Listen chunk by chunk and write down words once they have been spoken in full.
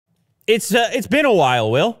It's been a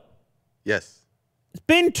while, Will. Yes. It's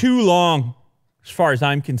been too long, as far as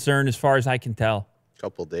I'm concerned, as far as I can tell.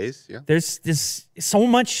 Couple days, yeah. There's so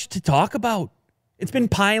much to talk about. It's been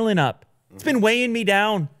piling up. It's been weighing me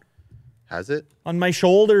down. Has it? On my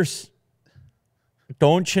shoulders.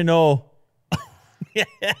 Don't you know?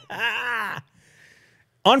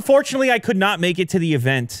 Unfortunately, I could not make it to the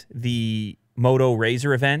event, the Moto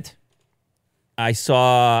Razor event. I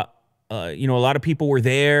saw, a lot of people were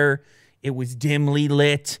there. It was dimly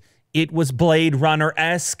lit. It was Blade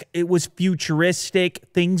Runner-esque. It was futuristic.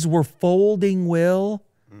 Things were folding, Will.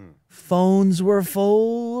 Phones were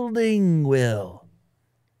folding, Will.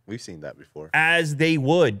 We've seen that before. As they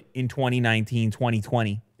would in 2019,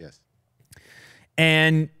 2020. Yes.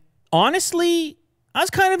 And honestly, I was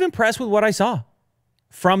kind of impressed with what I saw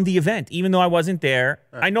from the event, even though I wasn't there.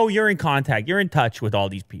 Right. I know you're in contact. You're in touch with all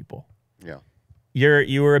these people. Yeah.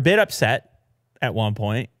 You were a bit upset at one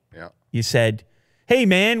point. Yeah. You said, hey,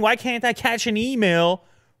 man, why can't I catch an email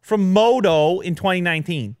from Moto in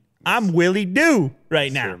 2019? I'm Willie Doo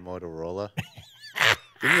right now. Motorola.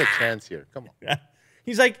 Give me a chance here. Come on.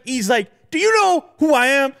 He's like, do you know who I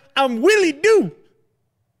am? I'm Willie Doo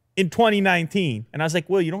in 2019. And I was like,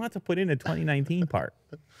 Will, you don't have to put in a 2019 part.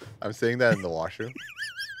 I'm saying that in the washroom.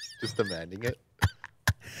 Just demanding it.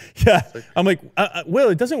 Yeah. I'm like, Will,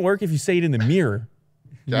 it doesn't work if you say it in the mirror.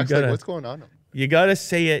 Jack's like, what's going on? You got to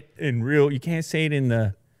say it in real. You can't say it in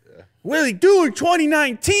the Willie Doo in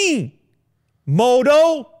 2019.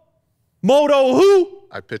 Moto who?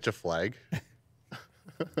 I pitch a flag.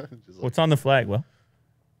 What's on the flag, Will?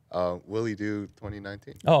 Willie Doo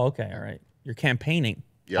 2019. Oh, okay. All right. You're campaigning.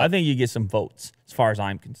 Yeah. I think you get some votes as far as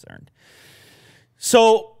I'm concerned.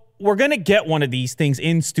 So we're going to get one of these things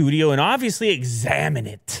in studio and obviously examine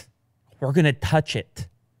it. We're going to touch it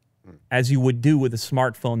as you would do with a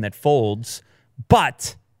smartphone that folds.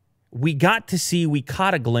 But we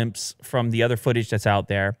caught a glimpse from the other footage that's out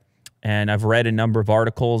there. And I've read a number of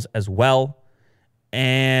articles as well.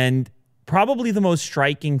 And probably the most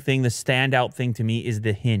striking thing, the standout thing to me is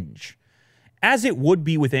the hinge. As it would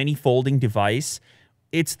be with any folding device,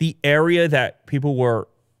 it's the area that people were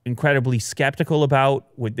incredibly skeptical about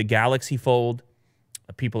with the Galaxy Fold.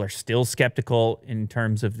 People are still skeptical in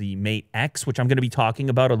terms of the Mate X, which I'm going to be talking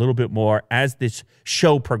about a little bit more as this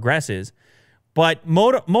show progresses. But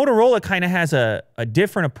Motorola kind of has a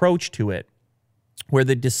different approach to it, where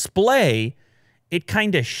the display, it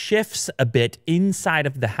kind of shifts a bit inside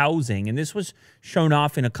of the housing. And this was shown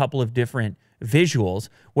off in a couple of different visuals,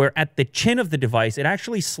 where at the chin of the device, it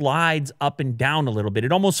actually slides up and down a little bit.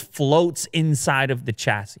 It almost floats inside of the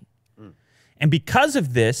chassis. And because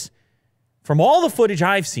of this, from all the footage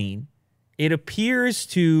I've seen, it appears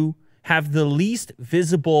to have the least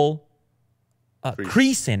visible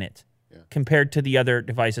crease in it compared to the other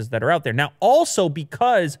devices that are out there. Now, also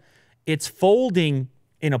because it's folding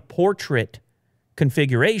in a portrait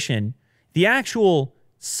configuration, the actual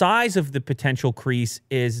size of the potential crease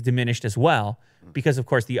is diminished as well, because of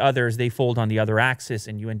course the others, they fold on the other axis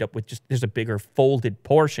and you end up with there's a bigger folded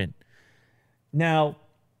portion. Now,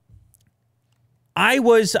 I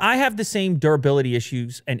have the same durability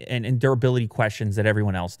issues and durability questions that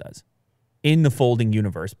everyone else does in the folding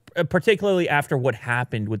universe, particularly after what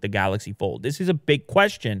happened with the Galaxy Fold. This is a big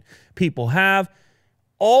question people have.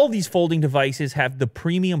 All these folding devices have the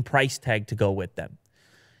premium price tag to go with them.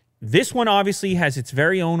 This one obviously has its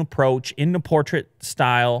very own approach in the portrait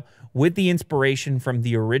style with the inspiration from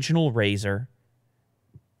the original Razor,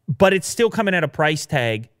 but it's still coming at a price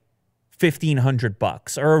tag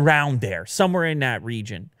 $1,500 or around there, somewhere in that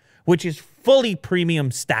region, which is fully premium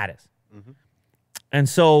status. And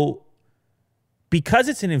so because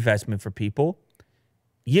it's an investment for people,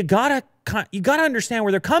 you gotta understand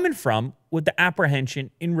where they're coming from with the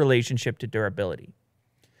apprehension in relationship to durability.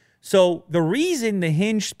 So the reason the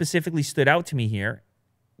hinge specifically stood out to me here,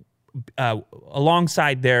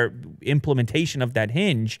 alongside their implementation of that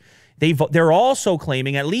hinge, they're also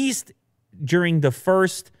claiming, at least during the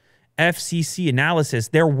first FCC analysis,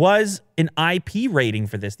 there was an IP rating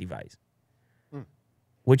for this device,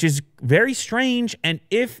 which is very strange. And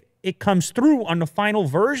if it comes through on the final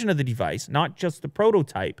version of the device, not just the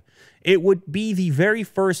prototype, it would be the very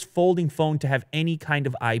first folding phone to have any kind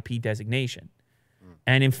of IP designation.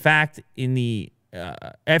 And in fact, in the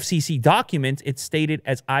FCC document, it's stated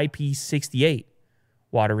as IP68,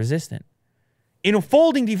 water resistant, in a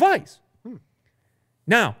folding device.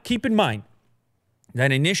 Now, keep in mind,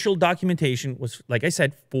 that initial documentation was, like I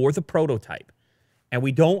said, for the prototype. And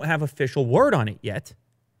we don't have official word on it yet.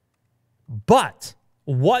 But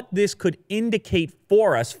what this could indicate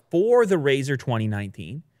for us for the Razor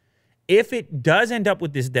 2019 if it does end up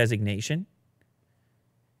with this designation,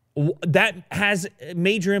 that has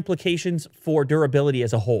major implications for durability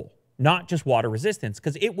as a whole, not just water resistance,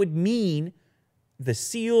 because it would mean the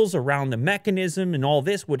seals around the mechanism and all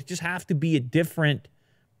this would just have to be a different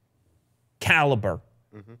caliber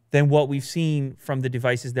than what we've seen from the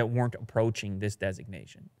devices that weren't approaching this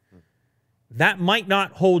designation. That might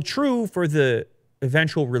not hold true for the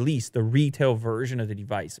eventual release, the retail version of the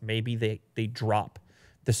device. Maybe they drop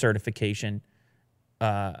the certification,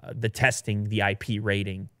 the testing, the IP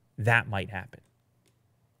rating. That might happen.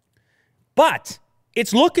 But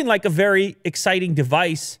it's looking like a very exciting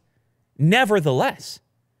device nevertheless.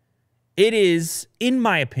 It is, in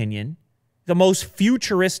my opinion, the most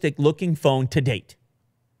futuristic looking phone to date.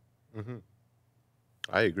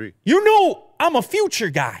 I agree. You know, I'm a future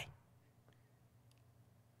guy.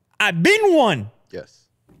 I've been one. Yes.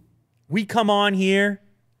 We come on here,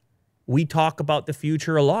 we talk about the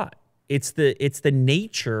future a lot. It's the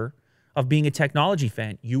nature of being a technology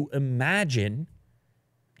fan. You imagine,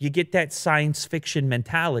 you get that science fiction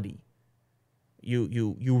mentality.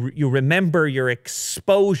 You remember your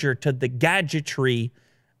exposure to the gadgetry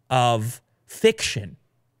of fiction,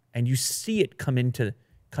 and you see it come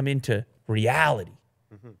into reality.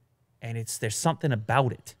 And there's something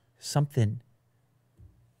about it, something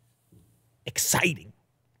exciting.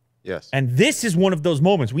 Yes. And this is one of those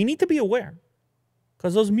moments we need to be aware,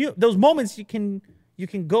 because those moments you can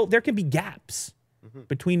go, there can be gaps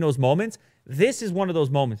between those moments. This is one of those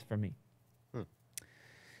moments for me.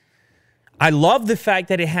 I love the fact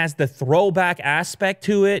that it has the throwback aspect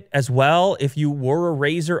to it as well. If you were a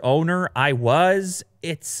Razer owner, I was.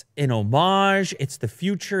 It's an homage. It's the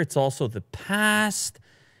future. It's also the past.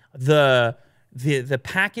 The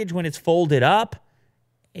package, when it's folded up,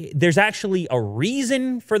 there's actually a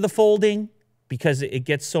reason for the folding because it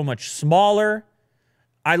gets so much smaller.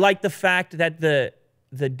 I like the fact that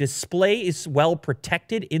the display is well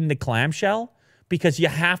protected in the clamshell, because you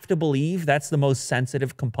have to believe that's the most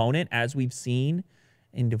sensitive component, as we've seen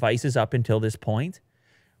in devices up until this point.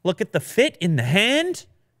 Look at the fit in the hand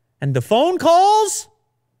and the phone calls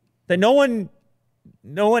that no one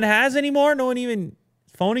has anymore. No one even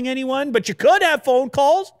phoning anyone, but you could have phone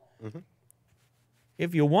calls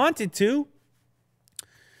if you wanted to.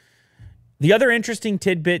 The other interesting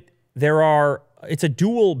tidbit, it's a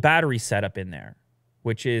dual battery setup in there,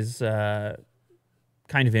 which is kind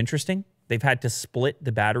of interesting. They've had to split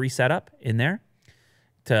the battery setup in there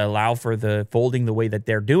to allow for the folding the way that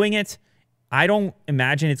they're doing it. I don't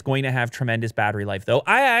imagine it's going to have tremendous battery life, though.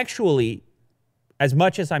 I actually, as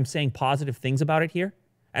much as I'm saying positive things about it here,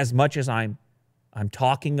 as much as I'm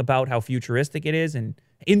talking about how futuristic it is and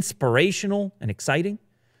inspirational and exciting,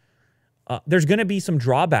 there's going to be some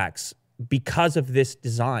drawbacks because of this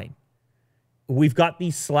design. We've got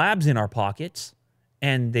these slabs in our pockets,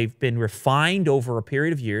 and they've been refined over a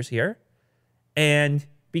period of years here. And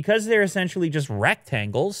because they're essentially just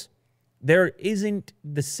rectangles, there isn't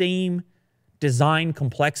the same design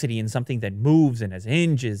complexity in something that moves and has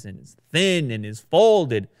hinges and is thin and is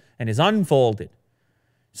folded and is unfolded.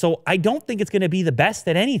 So I don't think it's going to be the best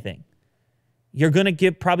at anything. You're going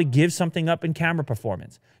to probably give something up in camera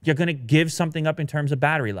performance. You're going to give something up in terms of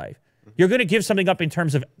battery life. You're going to give something up in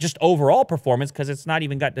terms of just overall performance, because it's not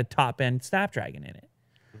even got the top-end Snapdragon in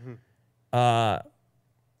it.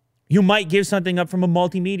 You might give something up from a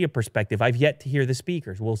multimedia perspective. I've yet to hear the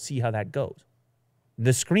speakers. We'll see how that goes.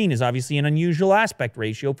 The screen is obviously an unusual aspect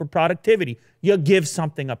ratio for productivity. You give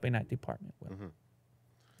something up in that department.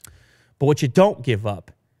 But what you don't give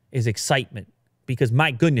up is excitement, because my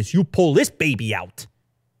goodness, you pull this baby out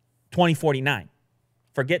 2049.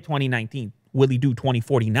 Forget 2019. Will he do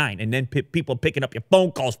 2049? And then people picking up your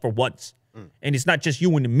phone calls for once. And it's not just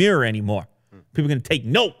you in the mirror anymore. People are going to take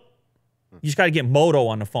note. You just got to get Moto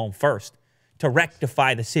on the phone first to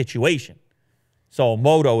rectify the situation. So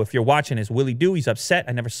Moto, if you're watching this, Willie Do, he's upset.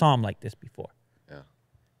 I never saw him like this before. Yeah.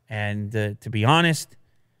 And to be honest,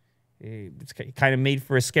 it's kind of made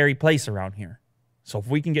for a scary place around here. So if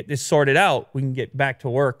we can get this sorted out, we can get back to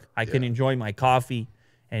work. I can enjoy my coffee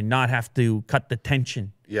and not have to cut the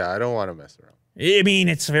tension. Yeah, I don't want to mess around. I mean,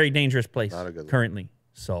 it's a very dangerous place Not a good currently.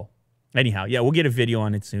 So anyhow, yeah, we'll get a video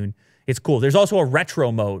on it soon. It's cool. There's also a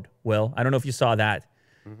retro mode, Will. I don't know if you saw that.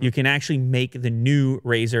 You can actually make the new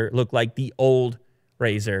Razer look like the old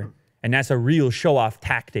Razer. And that's a real show-off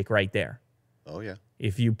tactic right there. Oh, yeah.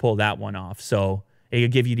 If you pull that one off. So it'll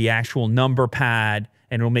give you the actual number pad,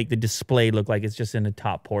 and it'll make the display look like it's just in the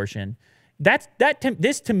top portion. This,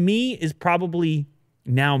 to me, is probably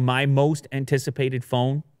now my most anticipated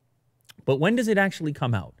phone. But when does it actually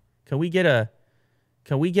come out? Can we get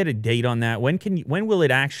Can we get a date on that? When will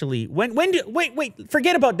it actually, wait,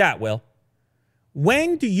 forget about that, Will.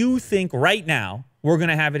 When do you think right now we're going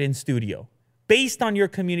to have it in studio? Based on your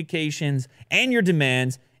communications and your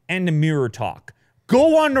demands and the mirror talk.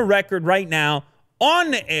 Go on the record right now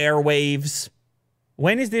on the airwaves.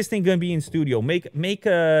 When is this thing going to be in studio? Make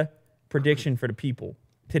a prediction for the people.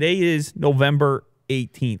 Today is November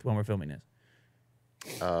 18th when we're filming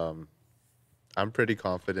this. I'm pretty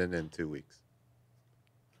confident in 2 weeks.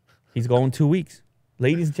 He's going 2 weeks.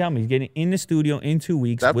 Ladies and gentlemen, he's getting in the studio in 2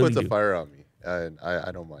 weeks. That puts a fire on me, and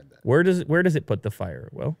I don't mind that. Where does it put the fire?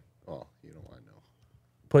 Well, oh, you don't want to know.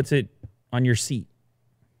 Puts it on your seat.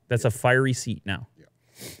 That's a fiery seat now. Yeah.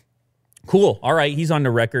 Cool. All right, he's on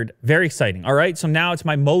the record. Very exciting. All right, so now it's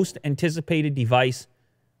my most anticipated device.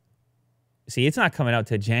 See, it's not coming out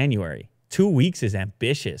till January. 2 weeks is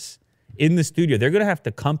ambitious. In the studio, they're going to have to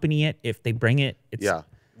accompany it if they bring it. Yeah,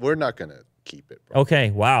 we're not going to keep it. Bro.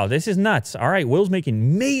 Okay, wow, this is nuts. All right, Will's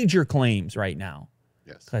making major claims right now.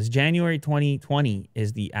 Yes. Because January 2020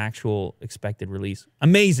 is the actual expected release.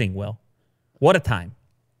 Amazing, Will. What a time.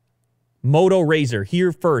 Moto Razr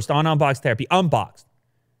here first on Unbox Therapy. Unboxed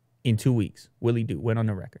in 2 weeks. Willie Do went on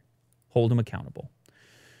the record. Hold him accountable.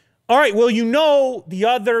 All right, well, you know the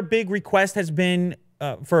other big request has been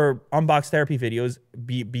for Unbox Therapy videos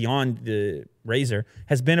beyond the Razr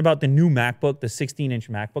has been about the new MacBook, the 16-inch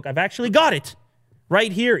MacBook. I've actually got it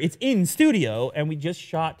right here. It's in studio, and we just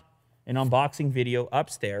shot an unboxing video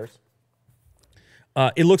upstairs.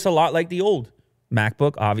 It looks a lot like the old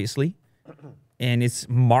MacBook, obviously, and it's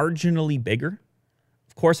marginally bigger.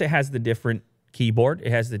 Of course, it has the different keyboard.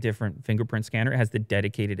 It has the different fingerprint scanner. It has the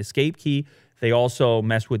dedicated escape key. They also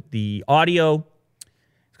mess with the audio.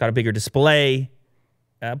 It's got a bigger display,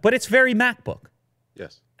 but it's very MacBook.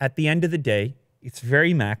 Yes. At the end of the day, it's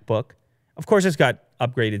very MacBook. Of course, it's got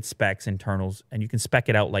upgraded specs, internals, and you can spec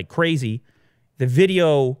it out like crazy. The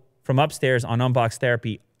video from upstairs on Unbox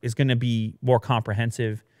Therapy is going to be more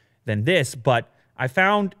comprehensive than this, but I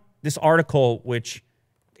found this article which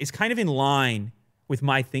is kind of in line with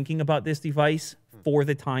my thinking about this device for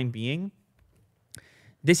the time being.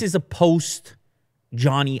 This is a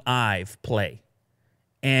post-Johnny Ive play.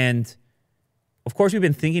 And, of course, we've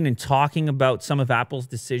been thinking and talking about some of Apple's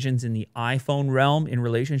decisions in the iPhone realm in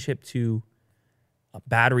relationship to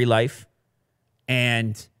battery life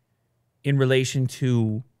and in relation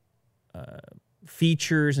to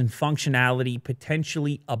features and functionality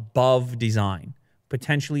potentially above design,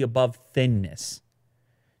 potentially above thinness.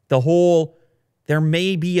 There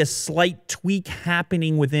may be a slight tweak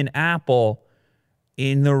happening within Apple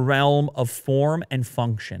in the realm of form and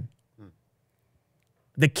function.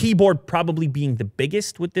 The keyboard probably being the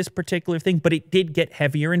biggest with this particular thing, but it did get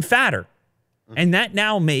heavier and fatter. And that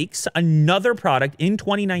now makes another product in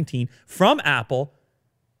 2019 from Apple,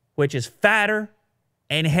 which is fatter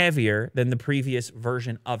and heavier than the previous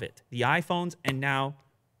version of it. The iPhones and now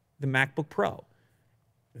the MacBook Pro.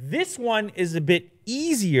 This one is a bit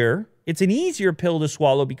easier. It's an easier pill to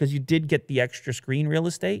swallow because you did get the extra screen real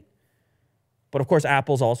estate. But of course,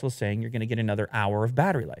 Apple's also saying you're going to get another hour of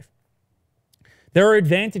battery life. There are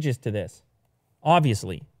advantages to this,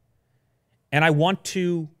 obviously. And I'd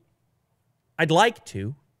like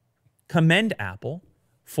to commend Apple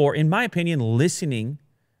for, in my opinion, listening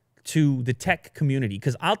to the tech community.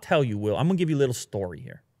 Because I'll tell you, Will, I'm going to give you a little story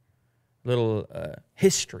here, a little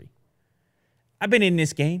history. I've been in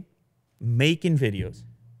this game making videos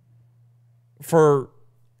for a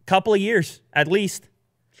couple of years, at least.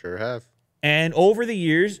 Sure have. And over the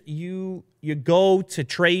years, you go to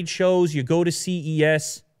trade shows, you go to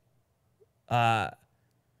CES.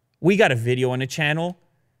 We got a video on the channel.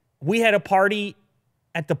 We had a party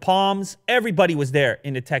at the Palms. Everybody was there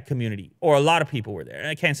in the tech community, or a lot of people were there.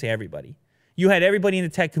 I can't say everybody. You had everybody in the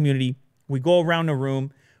tech community. We go around the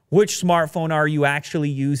room. Which smartphone are you actually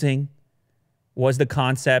using? Was the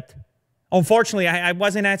concept. Unfortunately, I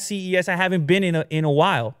wasn't at CES. I haven't been in a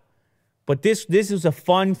while. But this is a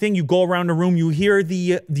fun thing. You go around the room, you hear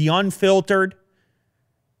the unfiltered,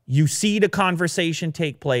 you see the conversation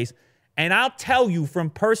take place. And I'll tell you from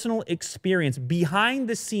personal experience, behind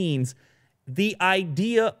the scenes, the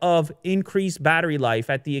idea of increased battery life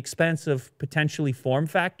at the expense of potentially form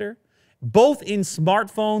factor, both in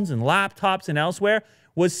smartphones and laptops and elsewhere,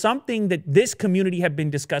 was something that this community had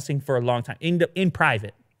been discussing for a long time in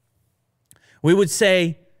private. We would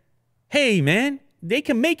say, hey, man, they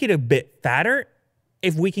can make it a bit fatter.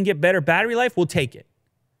 If we can get better battery life, we'll take it.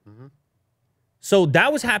 Mm-hmm. So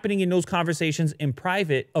that was happening in those conversations in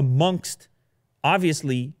private amongst,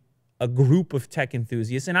 obviously, a group of tech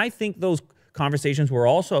enthusiasts. And I think those conversations were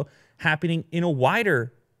also happening in a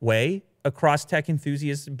wider way across tech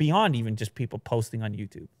enthusiasts beyond even just people posting on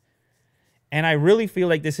YouTube. And I really feel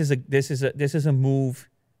like this is a move.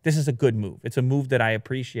 This is a good move. It's a move that I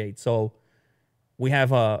appreciate. So we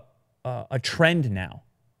have a trend now.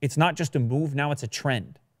 It's not just a move, now it's a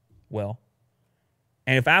trend. Well,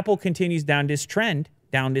 and if Apple continues down this trend,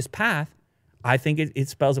 down this path, I think it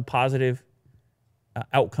spells a positive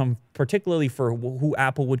outcome, particularly for who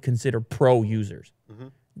Apple would consider pro users. Mm-hmm.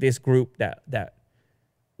 This group that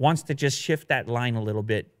wants to just shift that line a little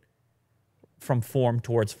bit from form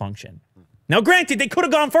towards function. Now, granted, they could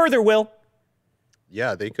have gone further, Will.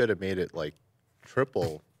 Yeah, they could have made it like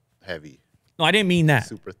triple heavy. No, I didn't mean that.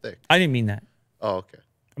 Super thick. I didn't mean that. Oh, okay.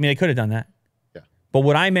 I mean, they could have done that. Yeah. But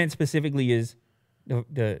what I meant specifically is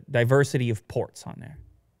the diversity of ports on there.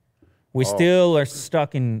 We still are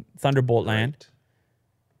stuck in Thunderbolt land. Right.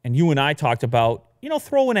 And you and I talked about,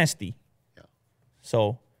 throw an SD. Yeah.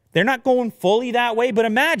 So they're not going fully that way, but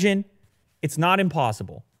imagine it's not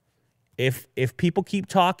impossible. If people keep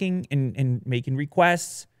talking and making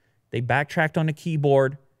requests, they backtracked on the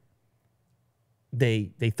keyboard,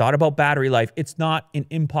 they thought about battery life, it's not an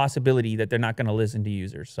impossibility that they're not going to listen to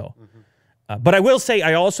users. So, but I will say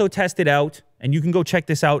I also tested out, and you can go check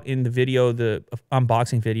this out in the video, the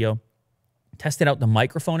unboxing video, tested out the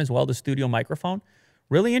microphone as well, the studio microphone.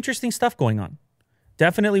 Really interesting stuff going on.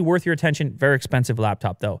 Definitely worth your attention. Very expensive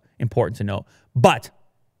laptop, though. Important to know. But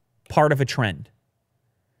part of a trend.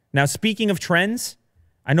 Now, speaking of trends,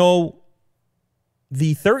 I know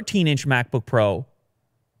the 13-inch MacBook Pro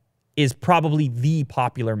is probably the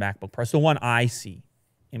popular MacBook Pro. It's the one I see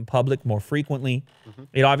in public more frequently. Mm-hmm.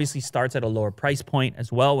 It obviously starts at a lower price point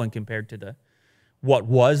as well when compared to what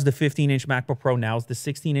was the 15-inch MacBook Pro. Now is the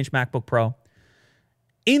 16-inch MacBook Pro.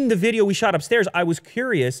 In the video we shot upstairs, I was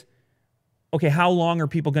curious, okay, how long are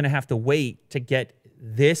people going to have to wait to get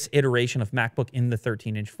this iteration of MacBook in the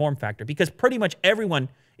 13-inch form factor? Because pretty much everyone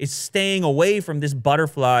is staying away from this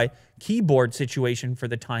butterfly keyboard situation for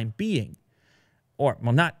the time being. Or,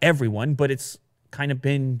 well, not everyone, but it's kind of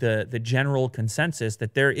been the general consensus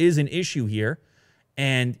that there is an issue here,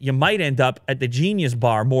 and you might end up at the Genius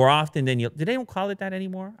bar more often than did they don't call it that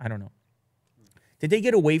anymore? I don't know. Did they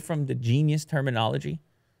get away from the Genius terminology?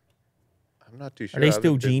 I'm not too sure. Are they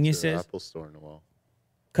still Geniuses? I haven't been to the Apple Store in a while.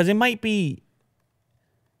 Because it might be,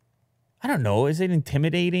 I don't know, is it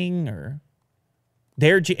intimidating or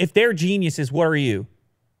if they're geniuses, what are you?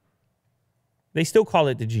 They still call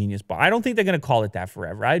it the Genius bar. I don't think they're going to call it that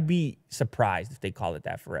forever. I'd be surprised if they call it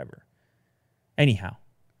that forever. Anyhow,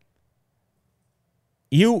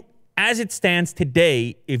 as it stands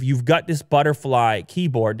today, if you've got this butterfly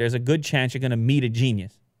keyboard, there's a good chance you're going to meet a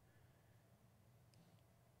genius.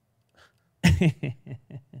 I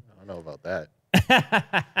don't know about that.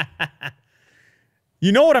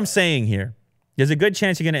 You know what I'm saying here. There's a good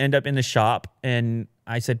chance you're going to end up in the shop. And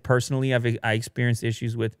I said personally, I experienced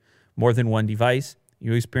issues with more than one device.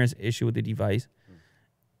 You experience an issue with the device.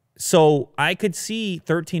 So I could see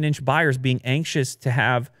 13-inch buyers being anxious to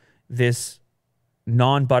have this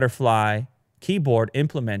non-butterfly keyboard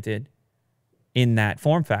implemented in that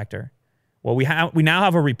form factor. Well, we now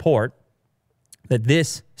have a report that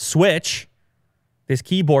this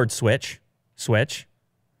keyboard switch,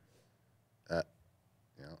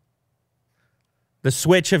 the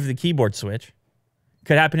switch of the keyboard switch,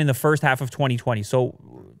 could happen in the first half of 2020.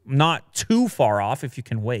 So not too far off if you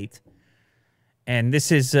can wait. And this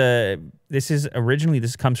comes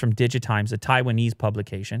from Digitimes, a Taiwanese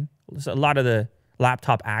publication. A lot of the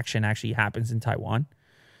laptop action actually happens in Taiwan.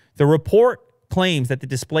 The report claims that the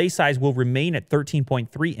display size will remain at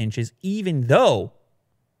 13.3 inches, even though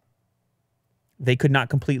they could not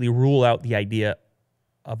completely rule out the idea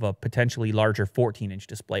of a potentially larger 14-inch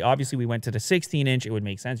display. Obviously, we went to the 16-inch. It would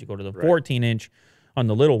make sense. You go to the 14-inch on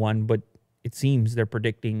the little one, but it seems they're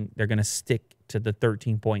predicting they're going to stick to the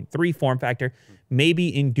 13.3 form factor. Maybe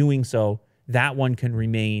in doing so, that one can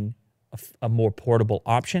remain a more portable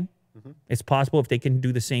option. Mm-hmm. It's possible if they can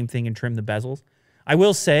do the same thing and trim the bezels. I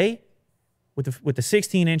will say, with the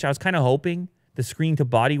 16-inch, I was kind of hoping the screen to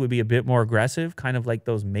body would be a bit more aggressive, kind of like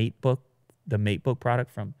the MateBook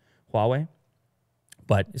product from Huawei.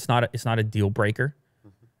 But it's not a deal breaker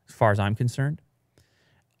as far as I'm concerned.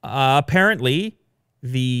 Apparently,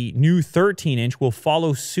 the new 13-inch will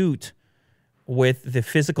follow suit with the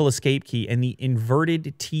physical escape key and the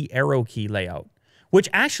inverted T arrow key layout, which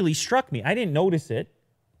actually struck me. I didn't notice it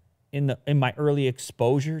in my early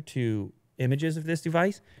exposure to images of this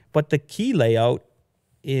device, but the key layout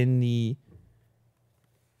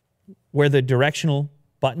where the directional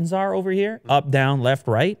buttons are over here, up, down, left,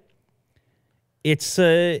 right, it's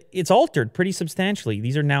altered pretty substantially.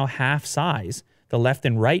 These are now half size. the left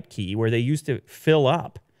and right key, where they used to fill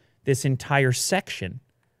up this entire section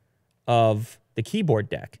of the keyboard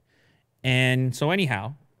deck. And so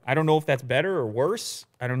anyhow, I don't know if that's better or worse.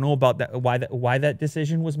 I don't know about that, why that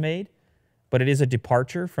decision was made, but it is a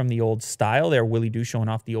departure from the old style. There, Willie Doo showing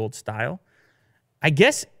off the old style. I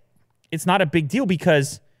guess it's not a big deal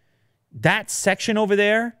because that section over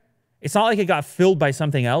there, it's not like it got filled by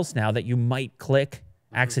something else now that you might click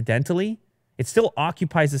accidentally. It still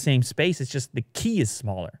occupies the same space. It's just the key is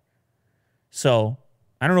smaller. So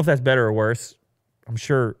I don't know if that's better or worse. I'm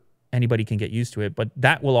sure anybody can get used to it, but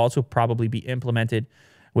that will also probably be implemented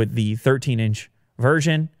with the 13-inch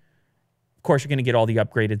version. Of course, you're going to get all the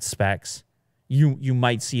upgraded specs. You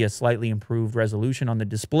might see a slightly improved resolution on the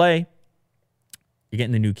display. You're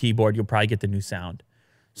getting the new keyboard. You'll probably get the new sound.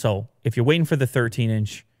 So if you're waiting for the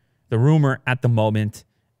 13-inch, the rumor at the moment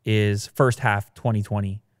is first half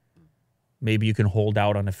 2020. Maybe you can hold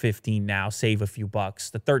out on a 15 now, save a few bucks.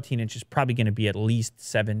 The 13-inch is probably going to be at least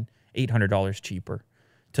 $800 cheaper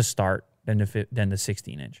to start than the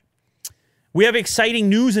 16-inch. We have exciting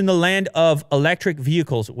news in the land of electric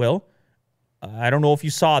vehicles, Will. I don't know if you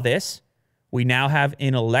saw this. We now have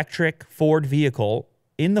an electric Ford vehicle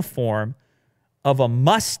in the form of a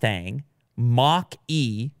Mustang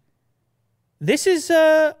Mach-E. This is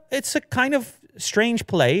it's a kind of strange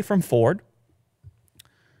play from Ford,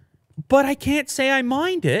 but I can't say I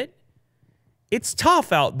mind it. It's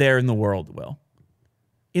tough out there in the world, Will.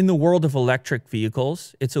 In the world of electric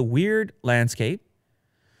vehicles, it's a weird landscape.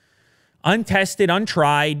 Untested,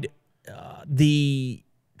 untried. The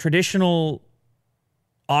traditional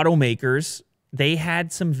automakers, they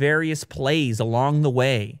had some various plays along the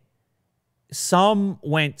way. Some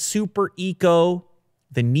went super eco,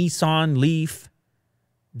 the Nissan Leaf.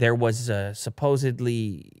 There was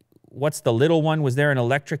supposedly, what's the little one? Was there an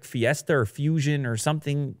electric Fiesta or Fusion or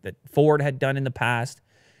something that Ford had done in the past?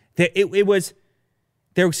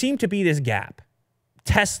 There seemed to be this gap.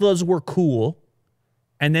 Teslas were cool.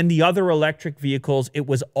 And then the other electric vehicles, it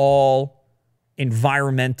was all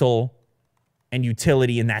environmental and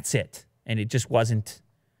utility, and that's it. And it just wasn't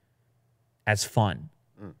as fun.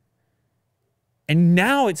 And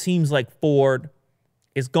now it seems like Ford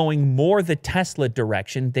is going more the Tesla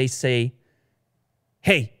direction. They say,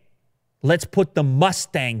 hey, let's put the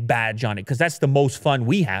Mustang badge on it because that's the most fun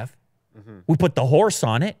we have. We put the horse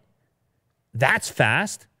on it. That's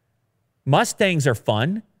fast. Mustangs are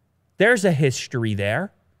fun. There's a history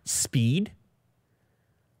there. Speed.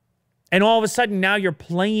 And all of a sudden now you're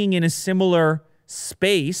playing in a similar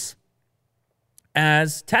space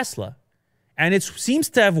as Tesla. And it seems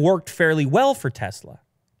to have worked fairly well for Tesla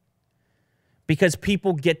because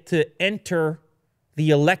people get to enter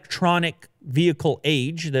the electronic vehicle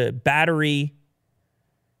age, the battery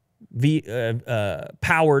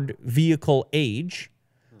powered vehicle age,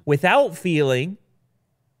 without feeling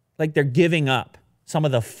like they're giving up some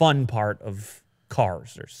of the fun part of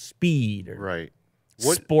cars or speed or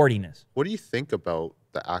sportiness. What do you think about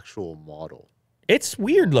the actual model? It's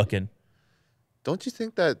weird looking. Don't you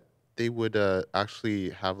think that they would actually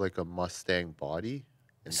have like a Mustang body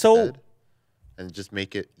instead and just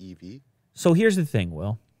make it EV? So here's the thing,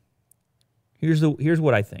 Will. Here's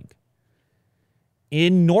what I think.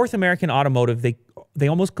 In North American automotive, they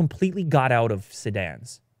almost completely got out of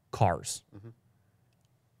sedans, cars,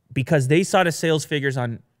 because they saw the sales figures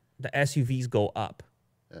on the SUVs go up,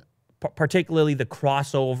 particularly the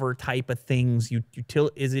crossover type of things.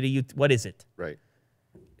 What is it? Right.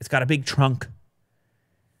 It's got a big trunk.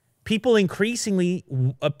 People increasingly,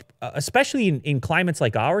 especially in climates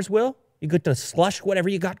like ours, Will, you get to slush whatever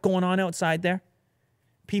you got going on outside there.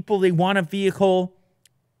 People, they want a vehicle.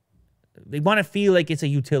 They want to feel like it's a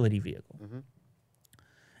utility vehicle.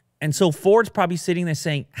 And so Ford's probably sitting there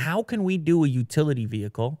saying, how can we do a utility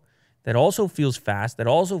vehicle that also feels fast, that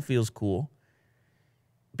also feels cool?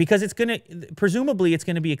 Because presumably it's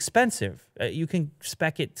going to be expensive. You can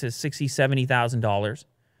spec it to $60,000, $70,000.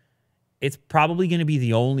 It's probably going to be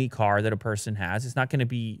the only car that a person has. It's not going to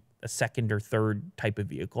be a second or third type of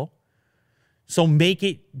vehicle. So make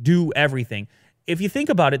it do everything. If you think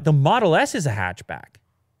about it, the Model S is a hatchback.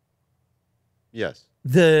 Yes.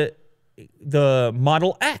 The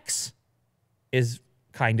Model X is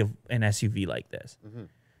kind of an SUV like this.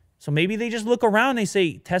 So maybe they just look around and they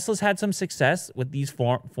say, Tesla's had some success with these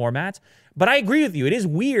formats. But I agree with you. It is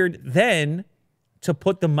weird then to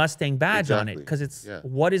put the Mustang badge on it because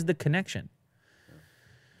what is the connection?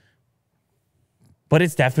 But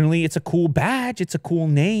it's a cool badge. It's a cool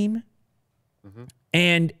name.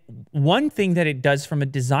 And one thing that it does from a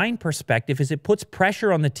design perspective is it puts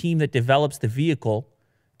pressure on the team that develops the vehicle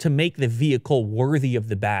to make the vehicle worthy of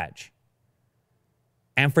the badge.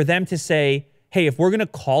 And for them to say, hey, if we're going to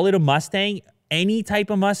call it a Mustang, any type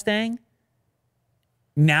of Mustang,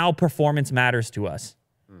 now performance matters to us.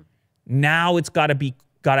 Now it's got to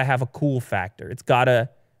have a cool factor. It's got to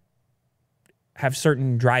have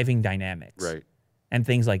certain driving dynamics. Right. And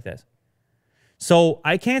things like this. So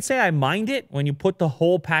I can't say I mind it when you put the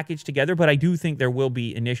whole package together, but I do think there will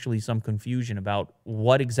be initially some confusion about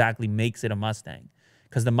what exactly makes it a Mustang.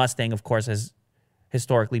 Because the Mustang, of course, has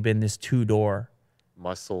historically been this two-door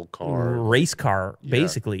muscle car, race car,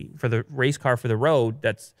 basically, for the race car for the road.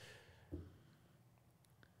 That's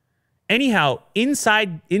anyhow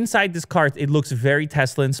inside this car. It looks very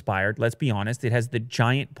Tesla inspired. Let's be honest. It has the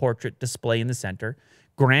giant portrait display in the center.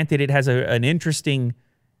 Granted, it has an interesting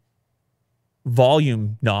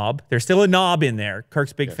volume knob. There's still a knob in there.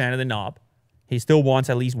 Kirk's big fan of the knob. He still wants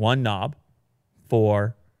at least one knob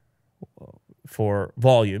for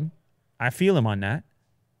volume. I feel him on that.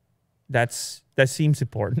 That seems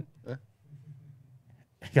important.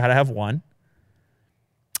 Gotta have one.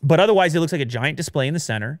 But otherwise, it looks like a giant display in the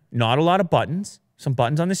center. Not a lot of buttons. Some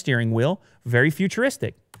buttons on the steering wheel. Very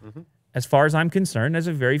futuristic. As far as I'm concerned, as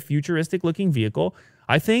a very futuristic looking vehicle.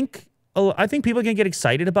 I think people can get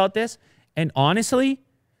excited about this. And honestly,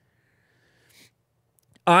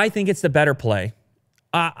 I think it's the better play.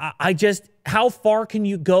 How far can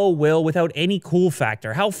you go, Will, without any cool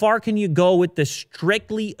factor? How far can you go with the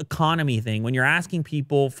strictly economy thing when you're asking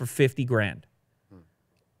people for 50 grand?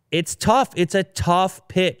 It's tough. It's a tough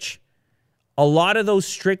pitch. A lot of those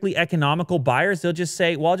strictly economical buyers, they'll just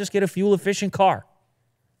say, well, I'll just get a fuel-efficient car.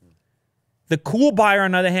 The cool buyer,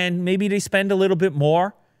 on the other hand, maybe they spend a little bit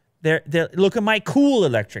more. They're look at my cool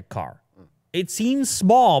electric car. It seems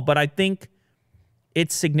small, but I think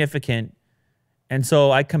it's significant. And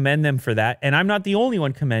so I commend them for that. And I'm not the only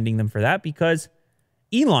one commending them for that because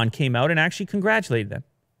Elon came out and actually congratulated them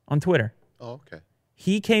on Twitter. Oh, okay.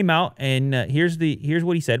 He came out and here's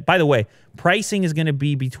what he said. By the way, pricing is going to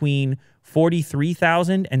be between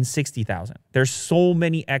 $43,000 and $60,000. There's so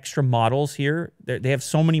many extra models here. They have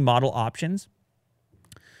so many model options.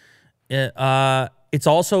 It's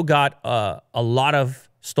also got a lot of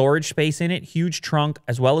storage space in it, huge trunk,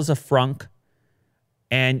 as well as a frunk.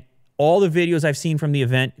 And all the videos I've seen from the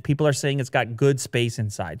event, people are saying it's got good space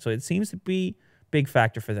inside. So it seems to be a big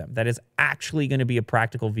factor for them. That is actually going to be a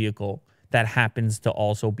practical vehicle that happens to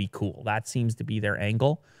also be cool. That seems to be their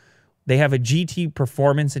angle. They have a GT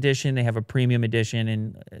Performance Edition. They have a Premium Edition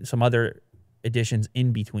and some other editions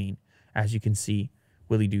in between, as you can see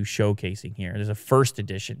Willie Do showcasing here. There's a first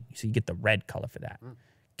edition. So you get the red color for that.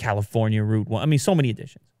 California Route 1. I mean, so many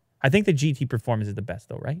editions. I think the GT Performance is the best,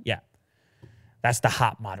 though, right? Yeah. That's the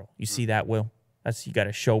hot model. You see that, Will? You got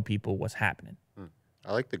to show people what's happening.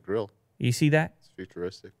 I like the grill. You see that? It's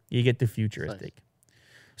futuristic. You get the futuristic. Nice.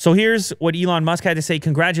 So here's what Elon Musk had to say.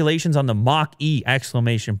 Congratulations on the Mach-E! !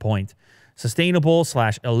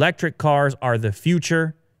 Sustainable/electric cars are the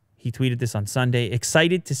future. He tweeted this on Sunday.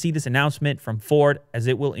 Excited to see this announcement from Ford as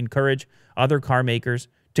it will encourage other car makers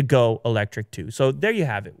to go electric too. So there you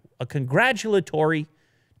have it. A congratulatory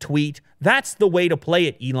tweet. That's the way to play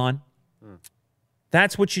it, Elon.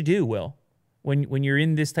 That's what you do, Will. When you're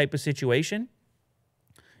in this type of situation,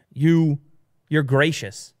 you're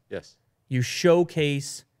gracious. Yes. You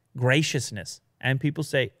showcase graciousness. And people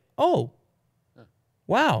say, oh,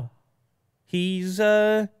 wow. He's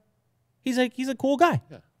a cool guy.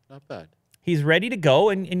 Yeah, not bad. He's ready to go,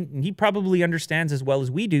 and he probably understands as well as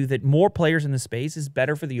we do that more players in the space is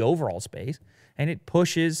better for the overall space, and it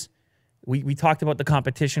pushes. We talked about the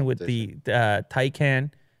competition with the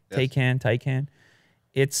Taycan.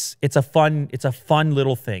 It's a fun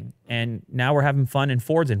little thing, and now we're having fun, and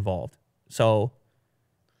Ford's involved, so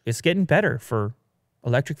it's getting better for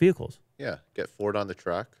electric vehicles. Yeah, get Ford on the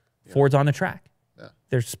track. Yeah. Ford's on the track. Yeah.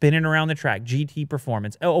 They're spinning around the track. GT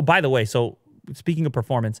Performance. Oh, by the way, so speaking of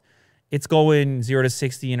performance. It's going 0 to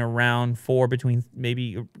 60 in around 4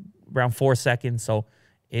 seconds. So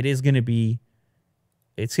it is going to be,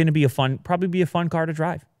 probably be a fun car to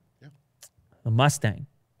drive. Yeah. The Mustang,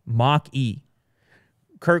 Mach-E.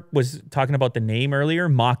 Kirk was talking about the name earlier,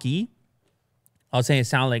 Mach-E. I was saying it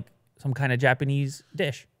sounded like some kind of Japanese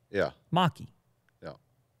dish. Yeah. Mach-E. Yeah.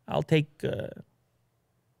 I'll take a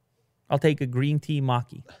green tea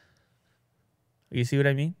Mach-E. You see what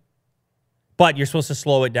I mean? But you're supposed to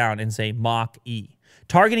slow it down and say Mach-E.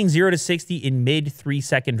 Targeting 0 to 60 in mid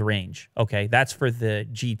 3-second range. Okay, that's for the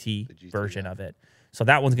GT version of it. So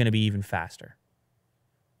that one's going to be even faster.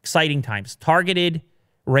 Exciting times. Targeted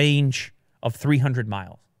range of 300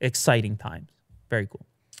 miles. Exciting times. Very cool.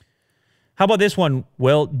 How about this one,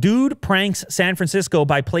 Will? Dude pranks San Francisco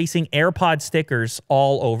by placing AirPod stickers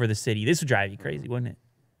all over the city. This would drive you crazy, wouldn't it?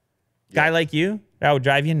 Guy like you, that would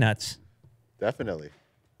drive you nuts. Definitely.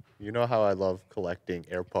 You know how I love collecting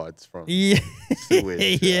AirPods from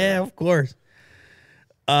sewage. Yeah, of course.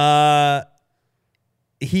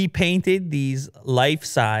 He painted these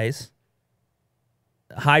life-size,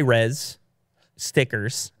 high-res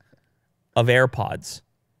stickers of AirPods.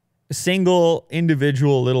 Single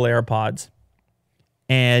individual little AirPods,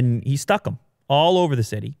 and he stuck them all over the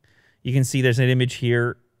city. You can see there's an image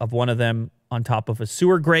here of one of them on top of a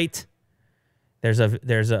sewer grate. There's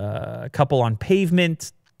a couple on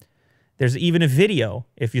pavement. There's even a video,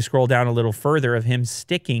 if you scroll down a little further, of him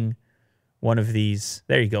sticking one of these.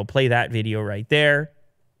 There you go. Play that video right there.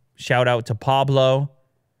 Shout out to Pablo.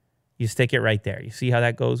 You stick it right there. You see how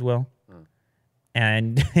that goes, Will?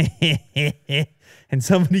 And and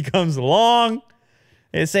somebody comes along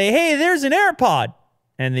and say, hey, there's an AirPod.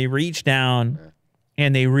 And they reach down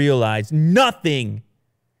and they realize nothing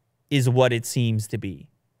is what it seems to be.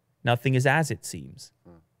 Nothing is as it seems.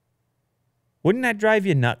 Wouldn't that drive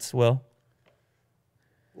you nuts, Will?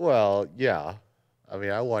 Well, yeah. I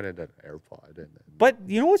mean, I wanted an AirPod. But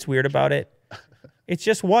you know what's weird about it? It's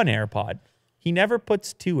just one AirPod. He never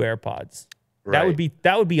puts two AirPods. Right.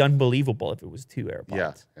 That would be unbelievable if it was two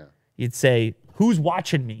AirPods. Yeah. You'd say, who's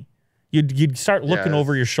watching me? You'd start looking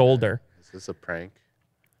over your shoulder. Is this a prank?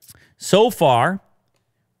 So far,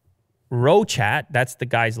 Rochat, that's the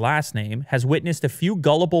guy's last name, has witnessed a few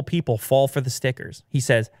gullible people fall for the stickers. He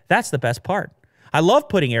says, that's the best part. I love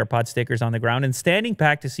putting AirPod stickers on the ground and standing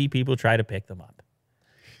back to see people try to pick them up.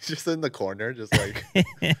 He's just in the corner, just like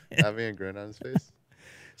having a grin on his face.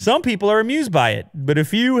 Some people are amused by it, but a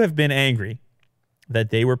few have been angry that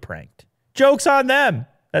they were pranked. Joke's on them.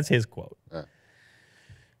 That's his quote.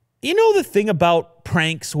 You know the thing about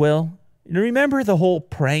pranks, Will? You remember the whole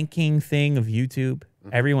pranking thing of YouTube? Mm-hmm.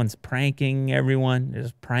 Everyone's pranking everyone.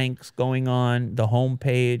 There's pranks going on. The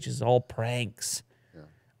homepage is all pranks.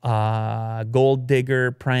 Yeah. Gold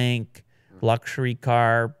digger prank, luxury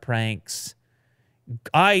car pranks.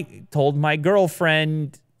 I told my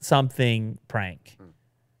girlfriend something prank.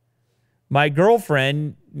 My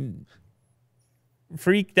girlfriend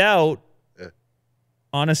freaked out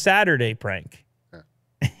on a Saturday prank.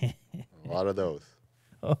 A lot of those.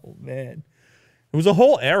 Oh, man. It was a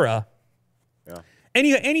whole era. Yeah.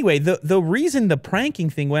 Anyway, the reason the pranking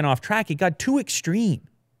thing went off track, it got too extreme.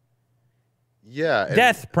 Yeah.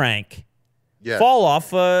 Death prank. Yeah. Fall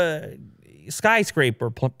off skyscraper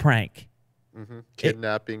prank. Mm-hmm.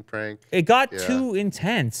 Kidnapping prank. It got too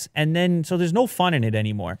intense, and then so there's no fun in it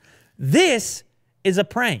anymore. This is a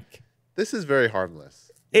prank. This is very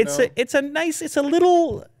harmless. It's a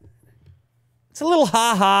little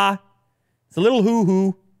ha-ha. It's a little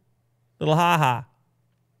hoo-hoo. Little ha-ha.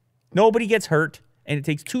 Nobody gets hurt, and it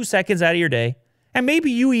takes 2 seconds out of your day, and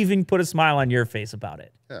maybe you even put a smile on your face about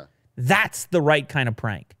it. Yeah. That's the right kind of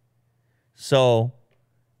prank. So,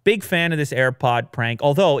 big fan of this AirPod prank,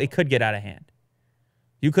 although it could get out of hand.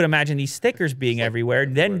 You could imagine these stickers being everywhere,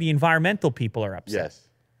 then the environmental people are upset. Yes.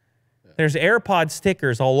 Yeah. There's AirPod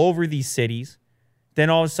stickers all over these cities. Then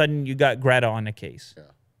all of a sudden, you got Greta on the case. Yeah.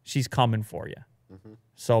 She's coming for you. Mm-hmm.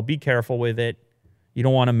 So be careful with it. You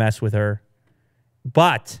don't want to mess with her.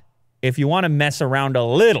 But if you want to mess around a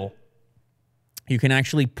little, you can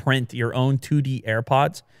actually print your own 2D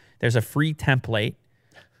AirPods. There's a free template,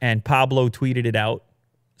 and Pablo tweeted it out.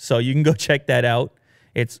 So you can go check that out.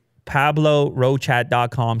 It's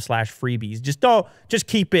pablorochat.com/freebies. Just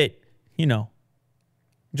keep it,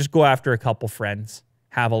 just go after a couple friends,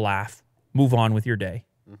 have a laugh, move on with your day.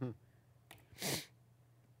 Mm-hmm.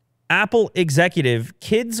 Apple executive,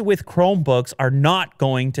 kids with Chromebooks are not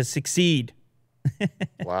going to succeed.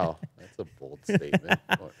 Wow, that's a bold statement.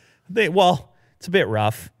 Well, it's a bit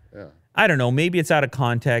rough. Yeah. I don't know. Maybe it's out of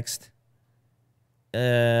context.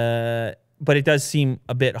 But it does seem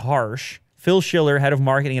a bit harsh. Phil Schiller, head of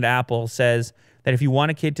marketing at Apple, says that if you want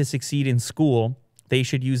a kid to succeed in school, they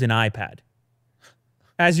should use an iPad.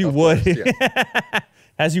 As you would. Course, yeah.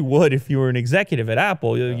 As you would if you were an executive at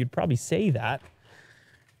Apple. You'd probably say that.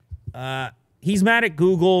 He's mad at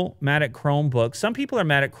Google, mad at Chromebooks. Some people are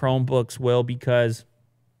mad at Chromebooks, Will, because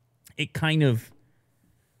it kind of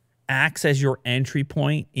acts as your entry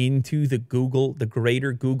point into the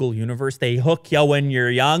greater Google universe. They hook you when you're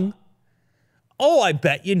young. Oh, I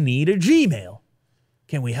bet you need a Gmail.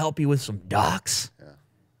 Can we help you with some docs? Yeah.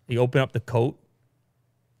 You open up the coat.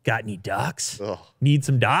 Got any docs? Ugh. Need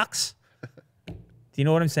some docs? Do you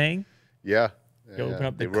know what I'm saying? Yeah. You open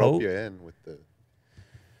up the they coat. rope you in with the...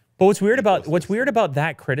 But what's weird about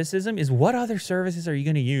that criticism is what other services are you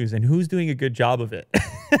going to use and who's doing a good job of it?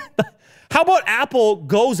 How about Apple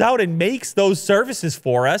goes out and makes those services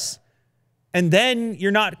for us, and then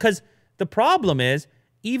you're not, because the problem is,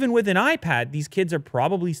 even with an iPad, these kids are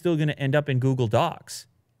probably still going to end up in Google Docs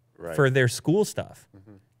for their school stuff,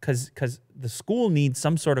 because the school needs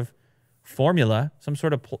some sort of formula, some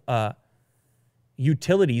sort of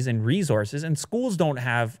utilities and resources, and schools don't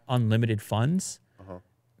have unlimited funds.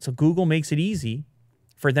 So Google makes it easy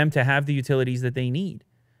for them to have the utilities that they need.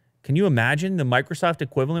 Can you imagine the Microsoft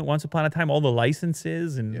equivalent once upon a time, all the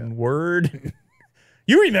licenses and Word?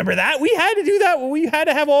 You remember that? We had to do that. We had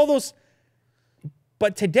to have all those.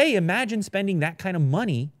 But today, imagine spending that kind of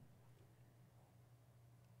money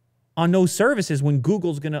on those services when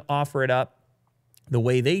Google's going to offer it up the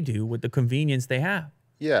way they do with the convenience they have.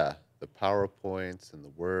 Yeah, the PowerPoints and the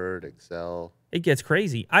Word, Excel. It gets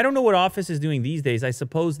crazy. I don't know what Office is doing these days. I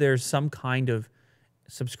suppose there's some kind of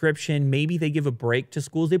subscription. Maybe they give a break to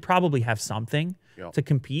schools. They probably have something to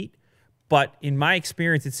compete. But in my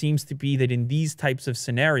experience, it seems to be that in these types of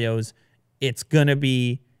scenarios, it's going to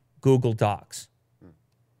be Google Docs.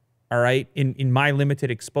 All right? In my limited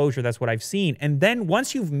exposure, that's what I've seen. And then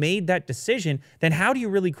once you've made that decision, then how do you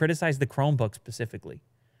really criticize the Chromebook specifically?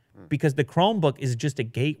 Because the Chromebook is just a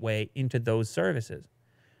gateway into those services.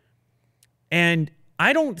 And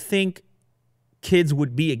I don't think kids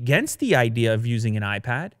would be against the idea of using an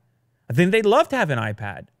iPad. I think they'd love to have an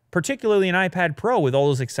iPad, particularly an iPad Pro with all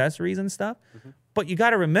those accessories and stuff. But you got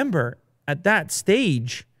to remember, at that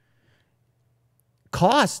stage,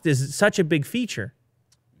 cost is such a big feature.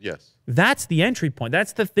 Yes. That's the entry point.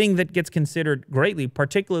 That's the thing that gets considered greatly,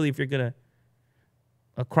 particularly if you're going to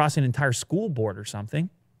across an entire school board or something.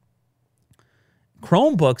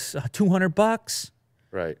 Chromebooks, $200.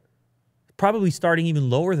 Right. Probably starting even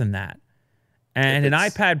lower than that. And an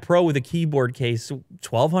iPad Pro with a keyboard case,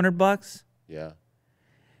 $1,200. Yeah.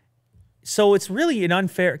 So it's really an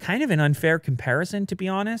unfair comparison, to be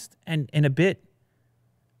honest, and a bit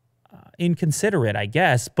inconsiderate, I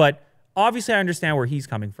guess. But obviously, I understand where he's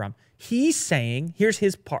coming from. He's saying, here's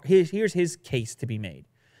his case to be made.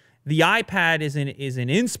 The iPad is an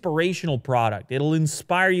inspirational product. It'll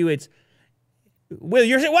inspire you. Will,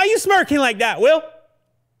 why are you smirking like that, Will?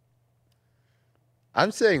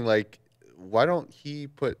 I'm saying, like, why don't he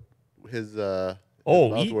put his mouth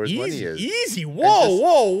where his money is? Easy.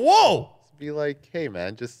 Whoa. Be like, hey,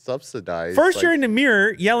 man, just subsidize. First, you're in the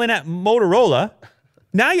mirror yelling at Motorola.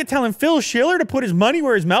 Now you're telling Phil Schiller to put his money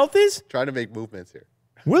where his mouth is? Trying to make movements here.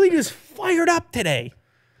 Willie just fired up today.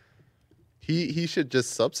 He should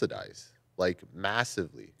just subsidize, like,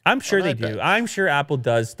 massively. I'm sure they do. I'm sure Apple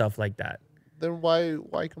does stuff like that. Then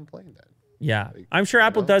why complain then? Yeah, I'm sure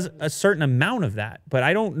Apple does a certain amount of that, but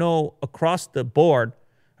I don't know across the board,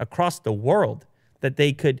 across the world, that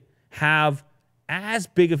they could have as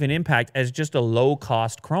big of an impact as just a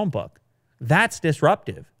low-cost Chromebook. That's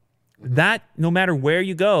disruptive. That, no matter where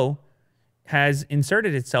you go, has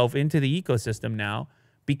inserted itself into the ecosystem now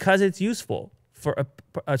because it's useful,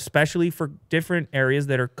 especially for different areas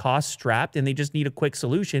that are cost-strapped and they just need a quick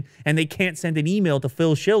solution, and they can't send an email to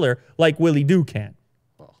Phil Schiller like Willie Doo can.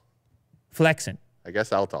 Flexing. I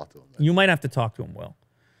guess I'll talk to him then. You might have to talk to him, Will.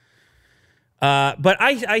 But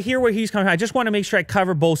I hear where he's coming from. I just want to make sure I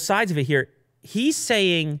cover both sides of it here. He's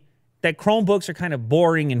saying that Chromebooks are kind of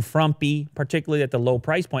boring and frumpy, particularly at the low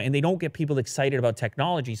price point, and they don't get people excited about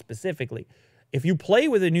technology specifically. If you play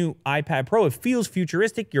with a new iPad Pro, it feels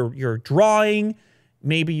futuristic. You're drawing.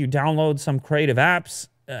 Maybe you download some creative apps,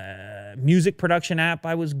 music production app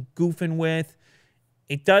I was goofing with.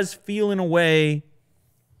 It does feel in a way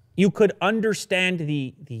you could understand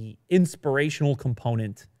the inspirational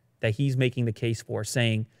component that he's making the case for,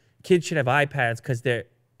 saying kids should have iPads because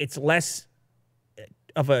it's less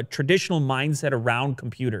of a traditional mindset around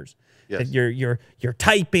computers. Yes. That you're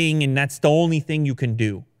typing and that's the only thing you can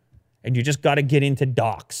do, and you just got to get into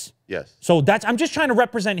docs. Yes. So I'm just trying to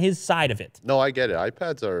represent his side of it. No, I get it.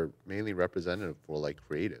 iPads are mainly representative for like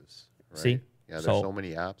creatives. Right? See? Yeah, there's so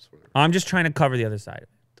many apps for it. I'm just trying to cover the other side of it.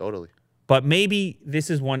 Totally. But maybe this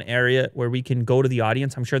is one area where we can go to the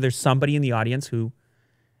audience. I'm sure there's somebody in the audience who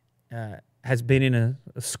has been in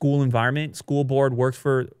a school environment, school board, works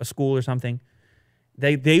for a school or something.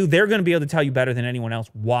 They're going to be able to tell you better than anyone else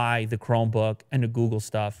why the Chromebook and the Google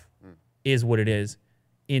stuff is what it is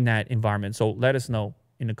in that environment. So let us know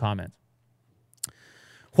in the comments.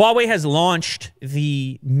 Huawei has launched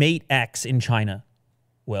the Mate X in China.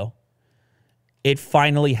 Will, it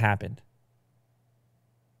finally happened.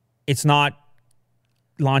 It's not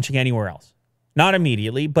launching anywhere else. Not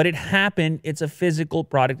immediately, but it happened. It's a physical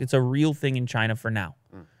product. It's a real thing in China for now.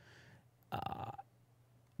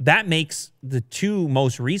 That makes the two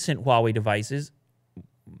most recent Huawei devices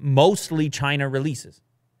mostly China releases.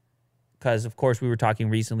 Because, of course, we were talking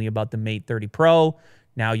recently about the Mate 30 Pro.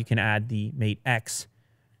 Now you can add the Mate X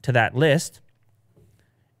to that list.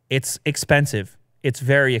 It's expensive. It's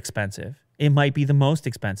very expensive. It might be the most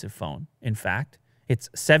expensive phone, in fact. It's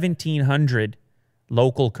 1,700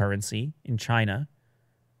 local currency in China.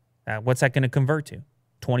 What's that going to convert to?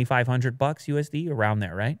 2,500 bucks USD, around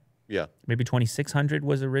there, right? Yeah. Maybe 2,600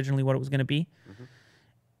 was originally what it was going to be. Mm-hmm.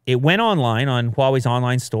 It went online on Huawei's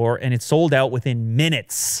online store, and it sold out within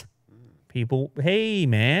minutes. People, hey,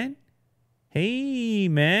 man.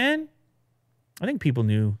 I think people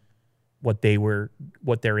knew what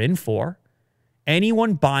they're in for.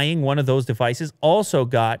 Anyone buying one of those devices also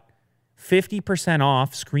got 50%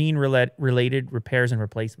 off screen-related repairs and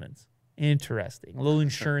replacements. Interesting. A little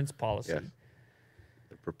insurance policy. Yes.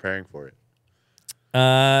 They're preparing for it.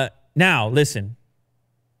 Now, listen.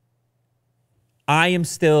 I am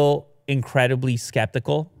still incredibly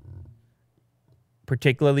skeptical,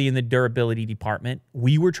 particularly in the durability department.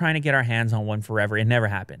 We were trying to get our hands on one forever. It never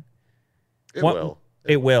happened. It will.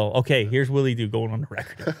 It will. Okay, here's Willie Doo going on the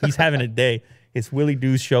record. He's having a day. It's Willie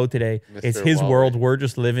Doo's show today. Mr. It's his Huawei. world. We're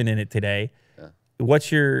just living in it today. Yeah.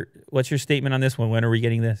 What's your statement on this one? When are we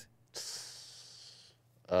getting this?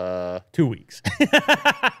 2 weeks.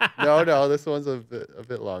 No, this one's a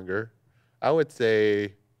bit longer. I would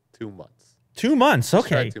say 2 months. 2 months. Let's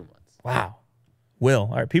try Okay. 2 months. Wow. Will.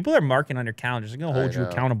 All right. People are marking on their calendars. They're going to hold you know.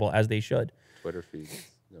 accountable as they should. Twitter feed's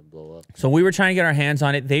gonna blow up. So we were trying to get our hands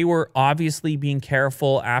on it. They were obviously being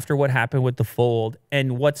careful after what happened with the Fold.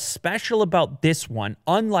 And what's special about this one,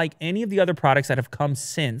 unlike any of the other products that have come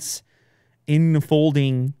since in the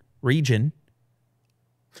folding region,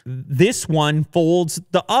 this one folds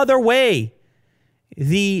the other way.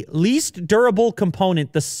 The least durable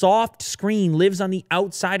component, the soft screen, lives on the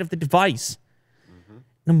outside of the device.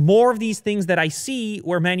 The more of these things that I see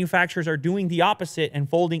where manufacturers are doing the opposite and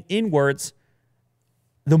folding inwards,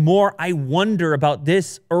 the more I wonder about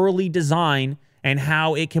this early design and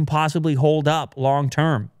how it can possibly hold up long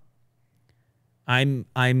term. I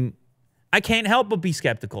can't help but be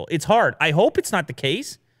skeptical. It's hard. I hope it's not the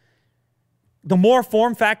case. The more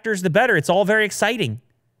form factors, the better. It's all very exciting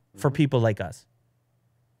for people like us.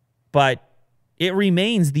 But it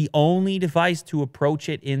remains the only device to approach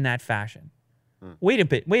it in that fashion. Wait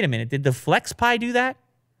a minute. Did the FlexPi do that?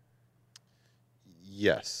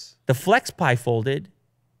 Yes. The FlexPi folded.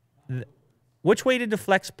 Which way did the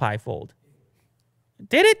FlexPi fold?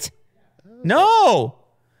 Did it? No.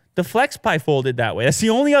 The FlexPi folded that way. That's the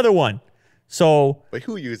only other one. So Wait,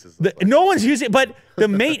 who uses the no one's using it, but the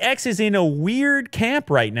Mate X is in a weird camp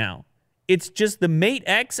right now. It's just the Mate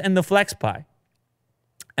X and the FlexPi.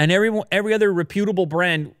 And every other reputable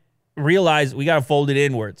brand realized we got to fold it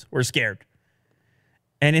inwards. We're scared.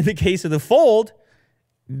 And in the case of the Fold,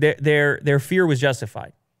 their fear was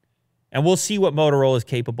justified. And we'll see what Motorola is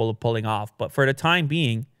capable of pulling off. But for the time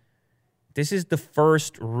being, this is the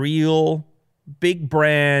first real big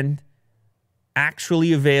brand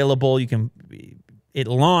actually available. It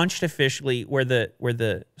launched officially where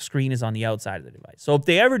the screen is on the outside of the device. So if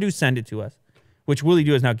they ever do send it to us, which Willie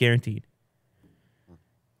Do is now guaranteed,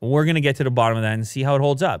 we're going to get to the bottom of that and see how it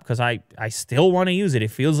holds up, because I still want to use it. It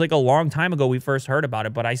feels like a long time ago we first heard about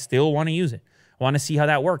it, but I still want to use it. I want to see how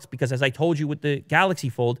that works, because as I told you with the Galaxy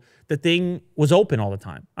Fold, the thing was open all the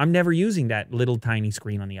time. I'm never using that little tiny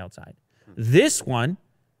screen on the outside. This one,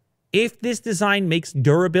 if this design makes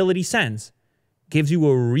durability sense, gives you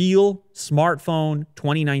a real smartphone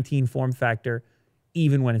 2019 form factor,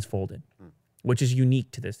 even when it's folded, which is unique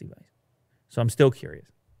to this device. So I'm still curious.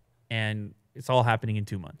 And it's all happening in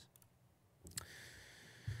 2 months.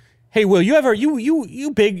 Hey, Will, do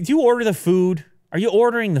you order the food? Are you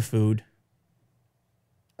ordering the food?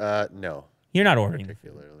 No. You're not ordering the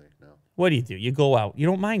food. Particularly, no. What do? You go out. You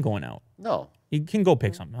don't mind going out. No. You can go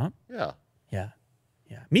pick something up. Yeah.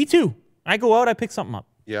 Yeah. Me too. I go out, I pick something up.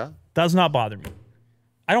 Yeah. Does not bother me.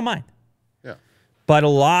 I don't mind. Yeah. But a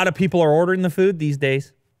lot of people are ordering the food these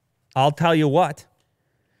days. I'll tell you what.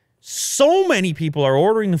 So many people are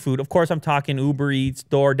ordering the food. Of course, I'm talking Uber Eats,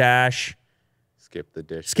 DoorDash. Skip the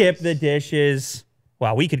dishes.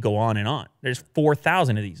 Wow, we could go on and on. There's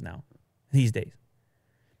 4,000 of these now, these days.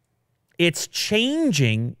 It's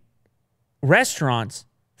changing restaurants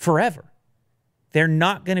forever. They're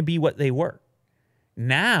not going to be what they were.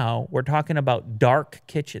 Now we're talking about dark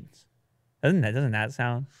kitchens. Doesn't that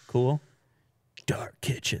sound cool? Dark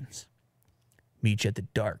kitchens. Meet you at the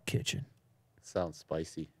dark kitchen. Sounds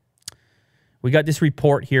spicy. We got this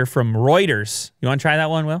report here from Reuters. You want to try that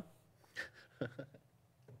one, Will?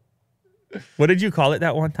 What did you call it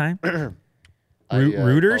that one time?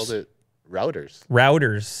 Routers? Called it routers.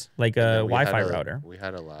 Routers, like a And we had Wi-Fi router. We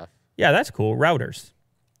had a laugh. Yeah, that's cool. Routers.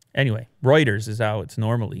 Anyway, Reuters is how it's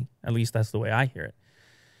normally. At least that's the way I hear it.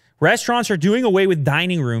 Restaurants are doing away with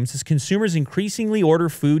dining rooms as consumers increasingly order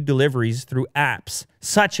food deliveries through apps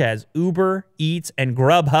such as Uber Eats and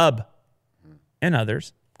Grubhub and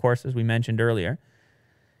others, of course, as we mentioned earlier.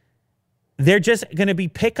 They're just going to be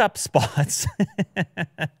pickup spots.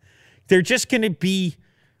 They're just going to be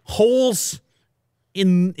holes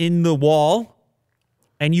in the wall,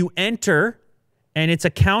 and you enter, and it's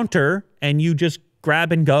a counter, and you just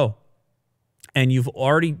grab and go. And you've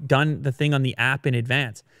already done the thing on the app in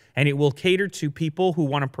advance. And it will cater to people who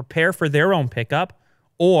want to prepare for their own pickup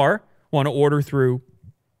or want to order through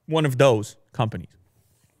one of those companies.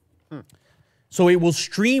 So it will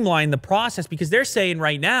streamline the process because they're saying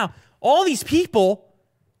right now, all these people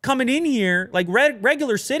coming in here, like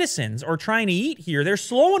regular citizens or trying to eat here, they're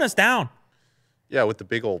slowing us down. Yeah, with the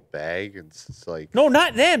big old bag. It's like... No,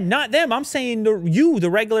 not them. Not them. I'm saying the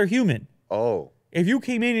regular human. Oh. If you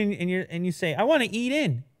came in and you say, I want to eat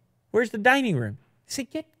in, where's the dining room? Say,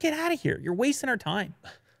 get out of here. You're wasting our time.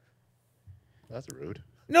 That's rude.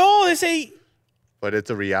 No, they say... But it's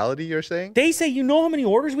a reality, you're saying? They say, you know how many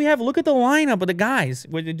orders we have? Look at the lineup of the guys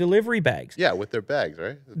with the delivery bags. Yeah, with their bags,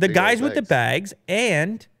 right? The guys with the bags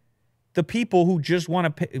and the people who just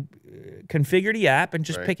want to configure the app and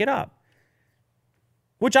just pick it up.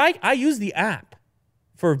 Which I use the app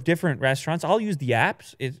for different restaurants. I'll use the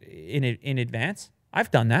apps in advance.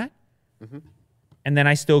 I've done that. Mm-hmm. And then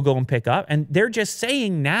I still go and pick up. And they're just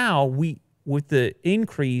saying now, with the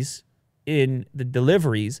increase in the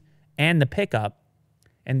deliveries and the pickup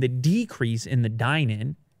and the decrease in the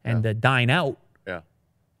dine-in and the dine-out,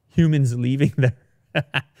 humans leaving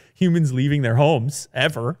their homes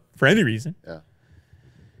ever for any reason,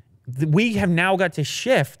 we have now got to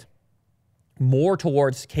shift more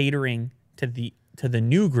towards catering to the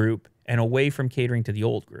new group and away from catering to the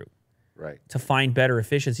old group. Right. To find better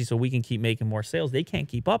efficiency so we can keep making more sales. They can't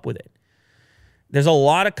keep up with it. There's a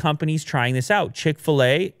lot of companies trying this out.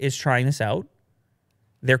 Chick-fil-A is trying this out.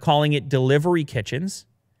 They're calling it delivery kitchens.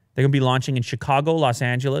 They're going to be launching in Chicago, Los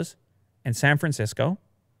Angeles, and San Francisco.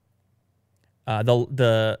 Some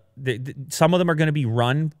of them are going to be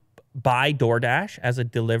run by DoorDash as a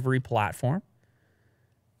delivery platform.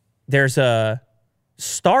 There's a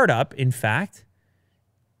startup, in fact,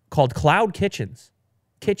 called Cloud Kitchens.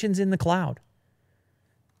 Kitchens in the cloud,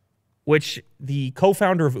 which the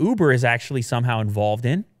co-founder of Uber is actually somehow involved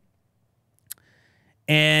in.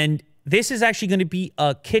 And this is actually going to be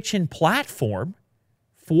a kitchen platform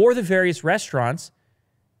for the various restaurants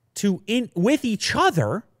to, with each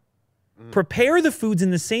other, prepare the foods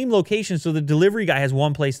in the same location so the delivery guy has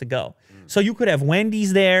one place to go. So you could have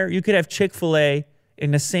Wendy's there, you could have Chick-fil-A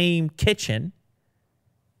in the same kitchen,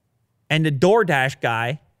 and the DoorDash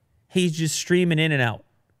guy, he's just streaming in and out.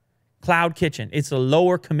 Cloud Kitchen. It's a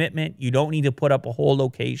lower commitment. You don't need to put up a whole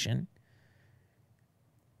location.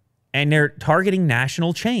 And they're targeting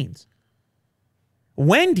national chains.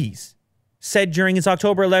 Wendy's said during its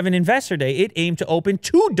October 11 Investor Day, it aimed to open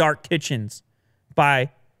 2 dark kitchens by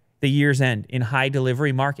the year's end in high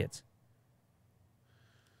delivery markets.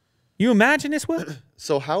 You imagine this, Will?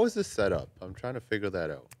 So how is this set up? I'm trying to figure that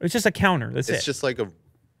out. It's just a counter. That's it. It's just like a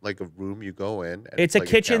room you go in. And it's a like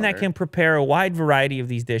kitchen that can prepare a wide variety of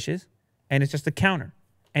these dishes, and it's just a counter.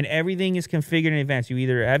 And everything is configured in advance. You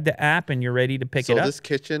either have the app and you're ready to pick it up. So this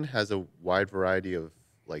kitchen has a wide variety of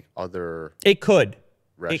like other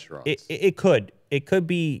restaurants. It could. It could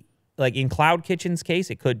be like in Cloud Kitchen's case,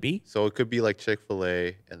 it could be. So it could be like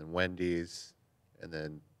Chick-fil-A and then Wendy's and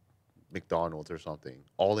then McDonald's or something,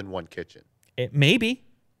 all in one kitchen. Maybe.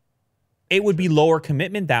 It would be lower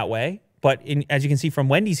commitment that way. But as you can see from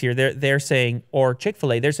Wendy's here, they're saying, or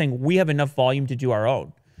Chick-fil-A, they're saying we have enough volume to do our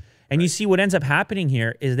own. And you see what ends up happening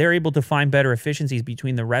here is they're able to find better efficiencies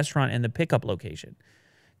between the restaurant and the pickup location.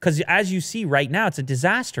 Because as you see right now, it's a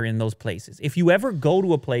disaster in those places. If you ever go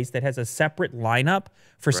to a place that has a separate lineup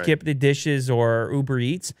for Skip the Dishes or Uber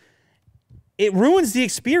Eats, it ruins the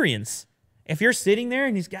experience. If you're sitting there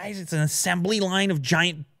and these guys, it's an assembly line of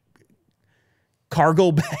giant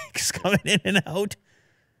cargo bags coming in and out,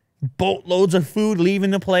 boatloads of food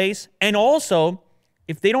leaving the place. And also,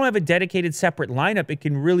 if they don't have a dedicated separate lineup, it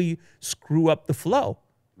can really screw up the flow.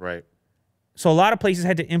 Right. So a lot of places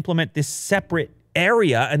had to implement this separate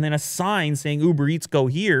area and then a sign saying Uber Eats go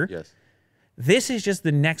here. Yes. This is just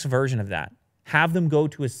the next version of that. Have them go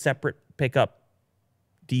to a separate pickup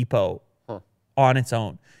depot on its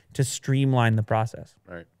own to streamline the process.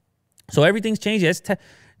 Right. So everything's changed.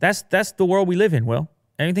 That's the world we live in, Will.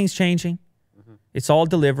 Everything's changing. It's all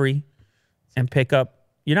delivery and pickup.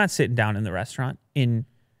 You're not sitting down in the restaurant. In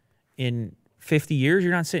 50 years,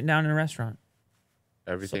 you're not sitting down in a restaurant.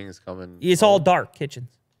 Everything is coming. It's all dark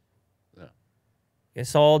kitchens. Yeah.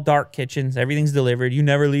 It's all dark kitchens. Everything's delivered. You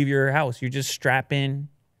never leave your house. You just strap in.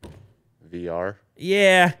 VR.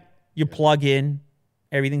 Yeah. You plug in.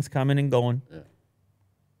 Everything's coming and going. Yeah.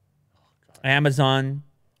 Amazon,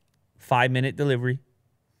 5-minute delivery.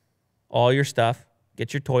 All your stuff.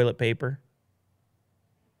 Get your toilet paper.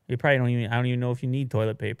 You probably I don't even know if you need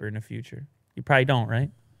toilet paper in the future. You probably don't,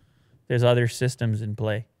 right? There's other systems in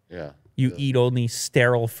play. Yeah. You eat only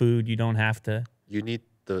sterile food. You don't have to. You need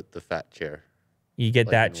the fat chair. You get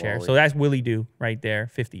Like that in chair. Wall-E. So that's Willie Do right there,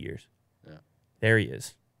 50 years. Yeah. There he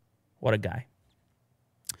is. What a guy.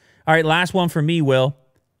 All right, last one for me, Will.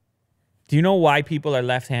 Do you know why people are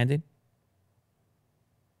left-handed?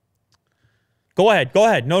 Go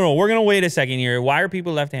ahead. No, we're going to wait a second here. Why are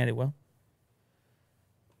people left-handed, Will?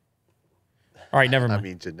 All right, never mind. I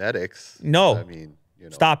mean, genetics. No. I mean, you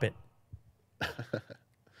know. Stop it.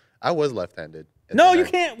 I was left-handed. and No, then you I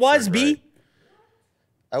can't. Was, turned B? right.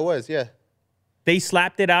 I was, yeah. They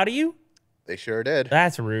slapped it out of you? They sure did.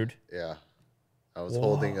 That's rude. Yeah. I was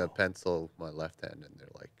holding a pencil with my left hand, and they're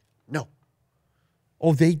like, no.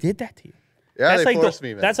 Oh, they did that to you? Yeah, That's they like forced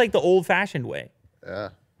me, man. That's like the old-fashioned way. Yeah.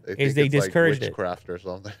 They Is think they it's discouraged it. like witchcraft or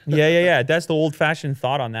something. Yeah. That's the old-fashioned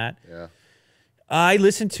thought on that. Yeah. I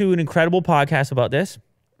listened to an incredible podcast about this,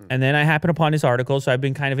 and then I happened upon this article, so I've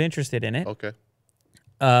been kind of interested in it. Okay.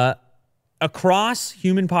 Across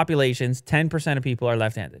human populations, 10% of people are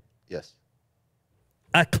left-handed. Yes.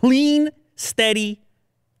 A clean, steady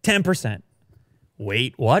 10%.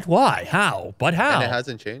 Wait, what? Why? How? But how? And it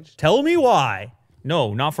hasn't changed? Tell me why.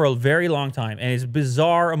 No, not for a very long time. And it's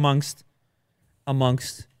bizarre amongst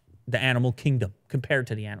the animal kingdom, compared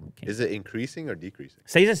to the animal kingdom. Is it increasing or decreasing?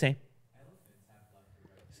 Stays the same.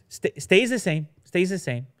 Stays the same. Stays the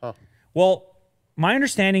same. Oh. Well, my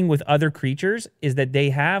understanding with other creatures is that they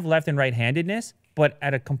have left and right-handedness, but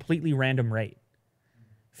at a completely random rate.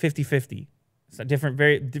 50-50. So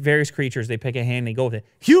various creatures, they pick a hand, they go with it.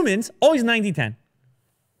 Humans, always 90-10.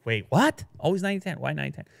 Wait, what? Always 90-10. Why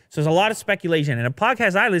 90-10? So there's a lot of speculation. And a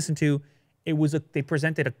podcast I listened to, they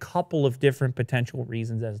presented a couple of different potential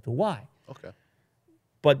reasons as to why. Okay.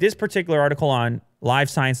 But this particular article on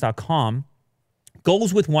livescience.com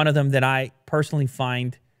goes with one of them that I personally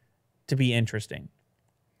find to be interesting.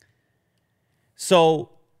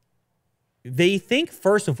 So they think,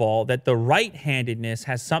 first of all, that the right-handedness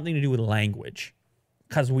has something to do with language,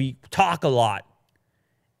 because we talk a lot.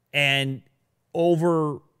 And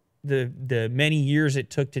over the many years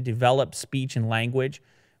it took to develop speech and language,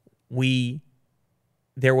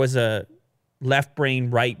 there was a left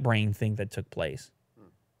brain, right brain thing that took place.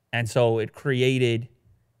 And so it created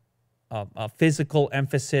a physical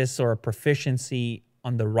emphasis or a proficiency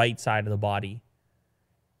on the right side of the body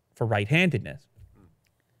for right-handedness.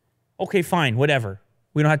 Okay, fine, whatever.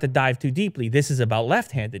 We don't have to dive too deeply. This is about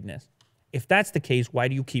left-handedness. If that's the case, why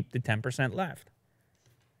do you keep the 10% left?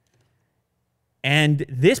 And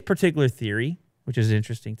this particular theory, which is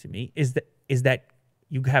interesting to me, is that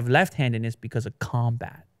you have left-handedness because of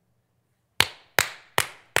combat.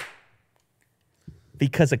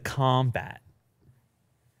 Because of combat.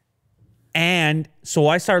 And so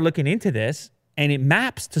I started looking into this, and it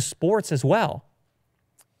maps to sports as well.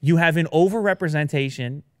 You have an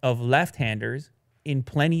overrepresentation of left-handers in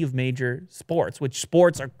plenty of major sports, which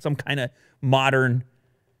sports are some kind of modern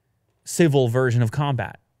civil version of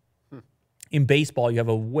combat. In baseball, you have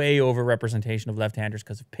a way overrepresentation of left-handers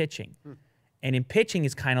because of pitching. And in pitching,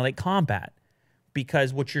 it's kind of like combat,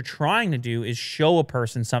 because what you're trying to do is show a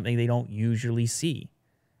person something they don't usually see.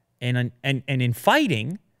 And in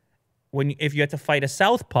fighting, if you have to fight a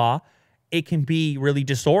southpaw, it can be really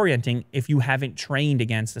disorienting if you haven't trained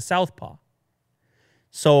against a southpaw.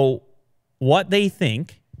 So what they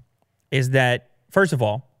think is that, first of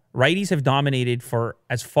all, righties have dominated for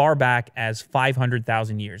as far back as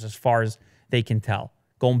 500,000 years, as far as they can tell,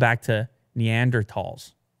 going back to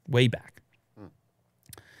Neanderthals, way back.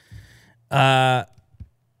 But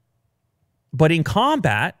in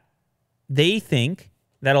combat, they think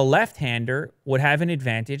that a left-hander would have an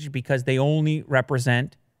advantage because they only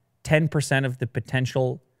represent 10% of the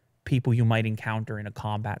potential people you might encounter in a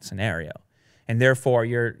combat scenario. And therefore,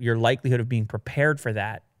 your likelihood of being prepared for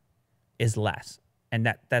that is less. And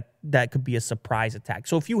that could be a surprise attack.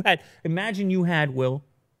 So if you had, imagine you had, Will,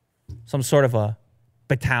 some sort of a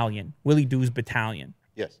battalion, Willie Doo's battalion.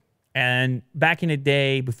 Yes. And back in the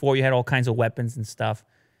day, before you had all kinds of weapons and stuff,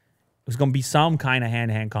 it was going to be some kind of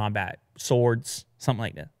hand-to-hand combat, swords, something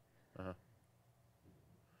like that.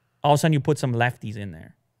 All of a sudden, you put some lefties in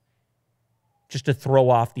there just to throw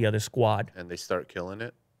off the other squad. And they start killing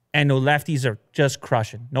it. And the lefties are just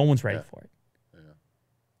crushing. No one's ready for it. Yeah.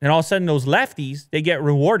 And all of a sudden, those lefties, they get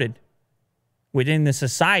rewarded within the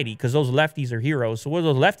society because those lefties are heroes. So what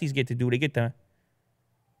do those lefties get to do? They get to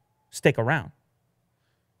stick around.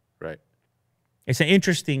 Right. It's an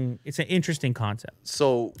interesting concept.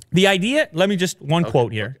 So the idea, let me just one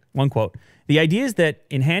quote here. Okay. One quote. The idea is that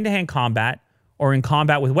in hand-to-hand combat or in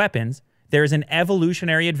combat with weapons, there is an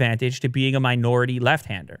evolutionary advantage to being a minority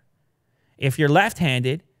left-hander. If you're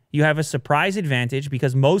left-handed, you have a surprise advantage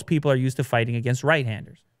because most people are used to fighting against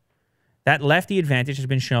right-handers. That lefty advantage has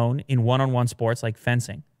been shown in one-on-one sports like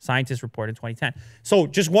fencing. Scientists report in 2010. So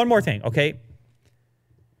just one more thing, okay?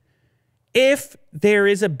 If there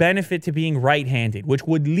is a benefit to being right-handed, which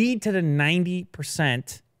would lead to the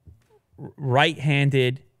 90%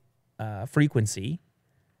 right-handed frequency,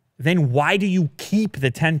 then why do you keep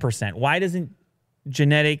the 10%? Why doesn't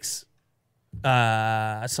genetics,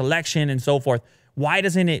 selection, and so forth, why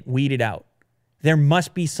doesn't it weed it out? There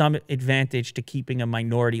must be some advantage to keeping a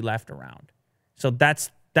minority left around. So that's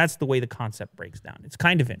the way the concept breaks down. It's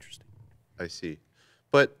kind of interesting. I see.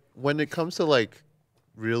 But when it comes to like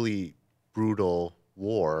really brutal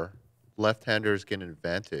war, left-handers get an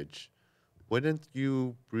advantage. Wouldn't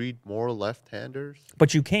you breed more left-handers?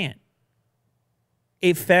 But you can't.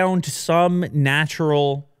 It found some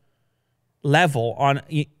natural level on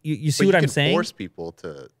you see what I'm saying? Force people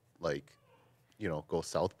to go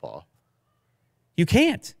southpaw. You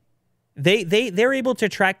can't. They're able to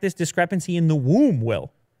track this discrepancy in the womb,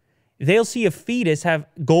 Will. They'll see a fetus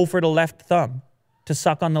go for the left thumb to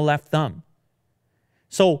suck on the left thumb.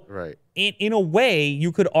 So right. In a way,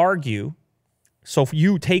 you could argue, so if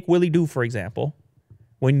you take Willie Doo, for example,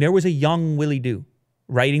 when there was a young Willie Doo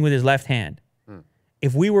writing with his left hand,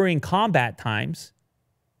 if we were in combat times,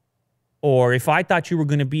 or if I thought you were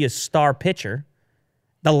going to be a star pitcher,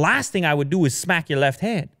 the last thing I would do is smack your left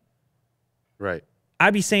hand. Right.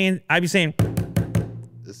 I'd be saying,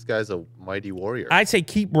 this guy's a mighty warrior. I'd say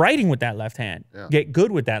keep writing with that left hand. Yeah. Get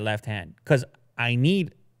good with that left hand because I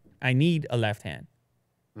need a left hand.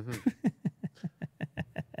 Mm-hmm.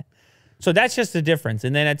 So that's just the difference.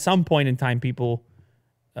 And then at some point in time, people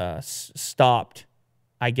stopped,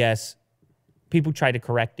 I guess. People tried to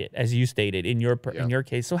correct it, as you stated in your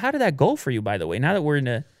case. So how did that go for you, by the way? Now that we're in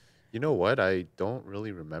a... You know what? I don't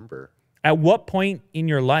really remember. At what point in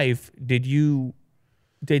your life did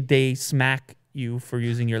they smack you for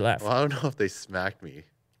using your left? Well, I don't know if they smacked me,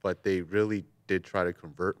 but they really did try to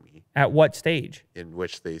convert me. At what stage? In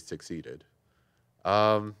which they succeeded.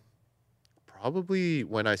 Probably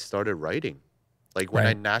when I started writing. Like when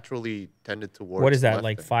I naturally tended towards... What is that,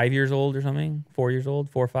 like 5 years old or something? 4 years old?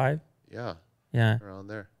 4 or 5? Yeah. Yeah. Around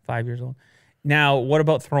there. 5 years old. Now, what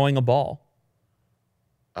about throwing a ball?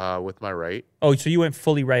 With my right. Oh, so you went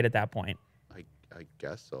fully right at that point. I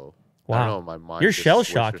guess so. Wow. I don't know, my mind. You're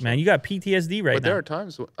shell-shocked, man. You got PTSD right now. But there are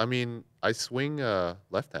times, I swing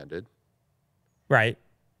left-handed. Right.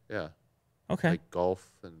 Yeah. Okay. Like golf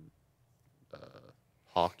and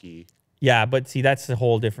hockey. Yeah, but see, that's a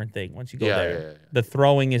whole different thing once you go there. Yeah. The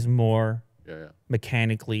throwing is more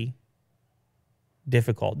mechanically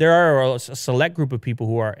difficult. There are a select group of people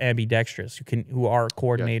who are ambidextrous, who are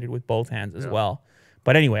coordinated with both hands as well.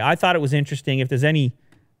 But anyway, I thought it was interesting. If there's any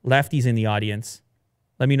lefties in the audience,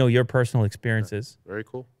 let me know your personal experiences. Very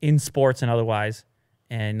cool. In sports and otherwise,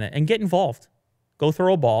 and get involved. Go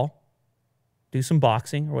throw a ball, do some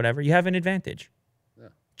boxing or whatever. You have an advantage. Yeah.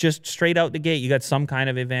 Just straight out the gate, you got some kind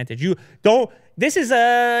of advantage. This is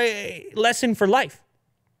a lesson for life.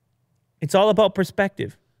 It's all about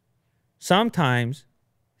perspective. Sometimes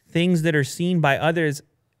things that are seen by others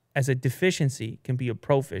as a deficiency can be a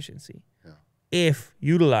proficiency. Yeah. If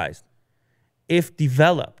utilized, if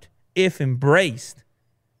developed, if embraced.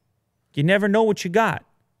 You never know what you got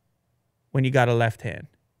when you got a left hand.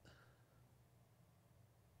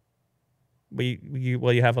 But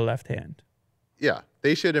you have a left hand. Yeah,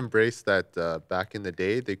 they should embrace that back in the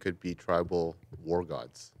day, they could be tribal war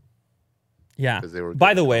gods. Yeah.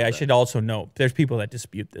 By the way, I should also note, there's people that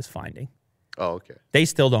dispute this finding. Oh, okay. They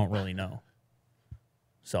still don't really know.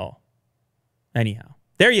 So, anyhow,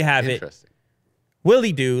 there you have it.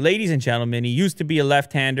 Willie Doo, ladies and gentlemen, he used to be a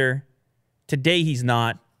left-hander. Today he's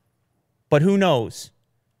not. But who knows?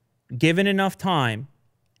 Given enough time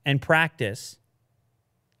and practice,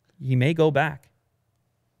 he may go back.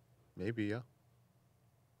 Maybe, yeah.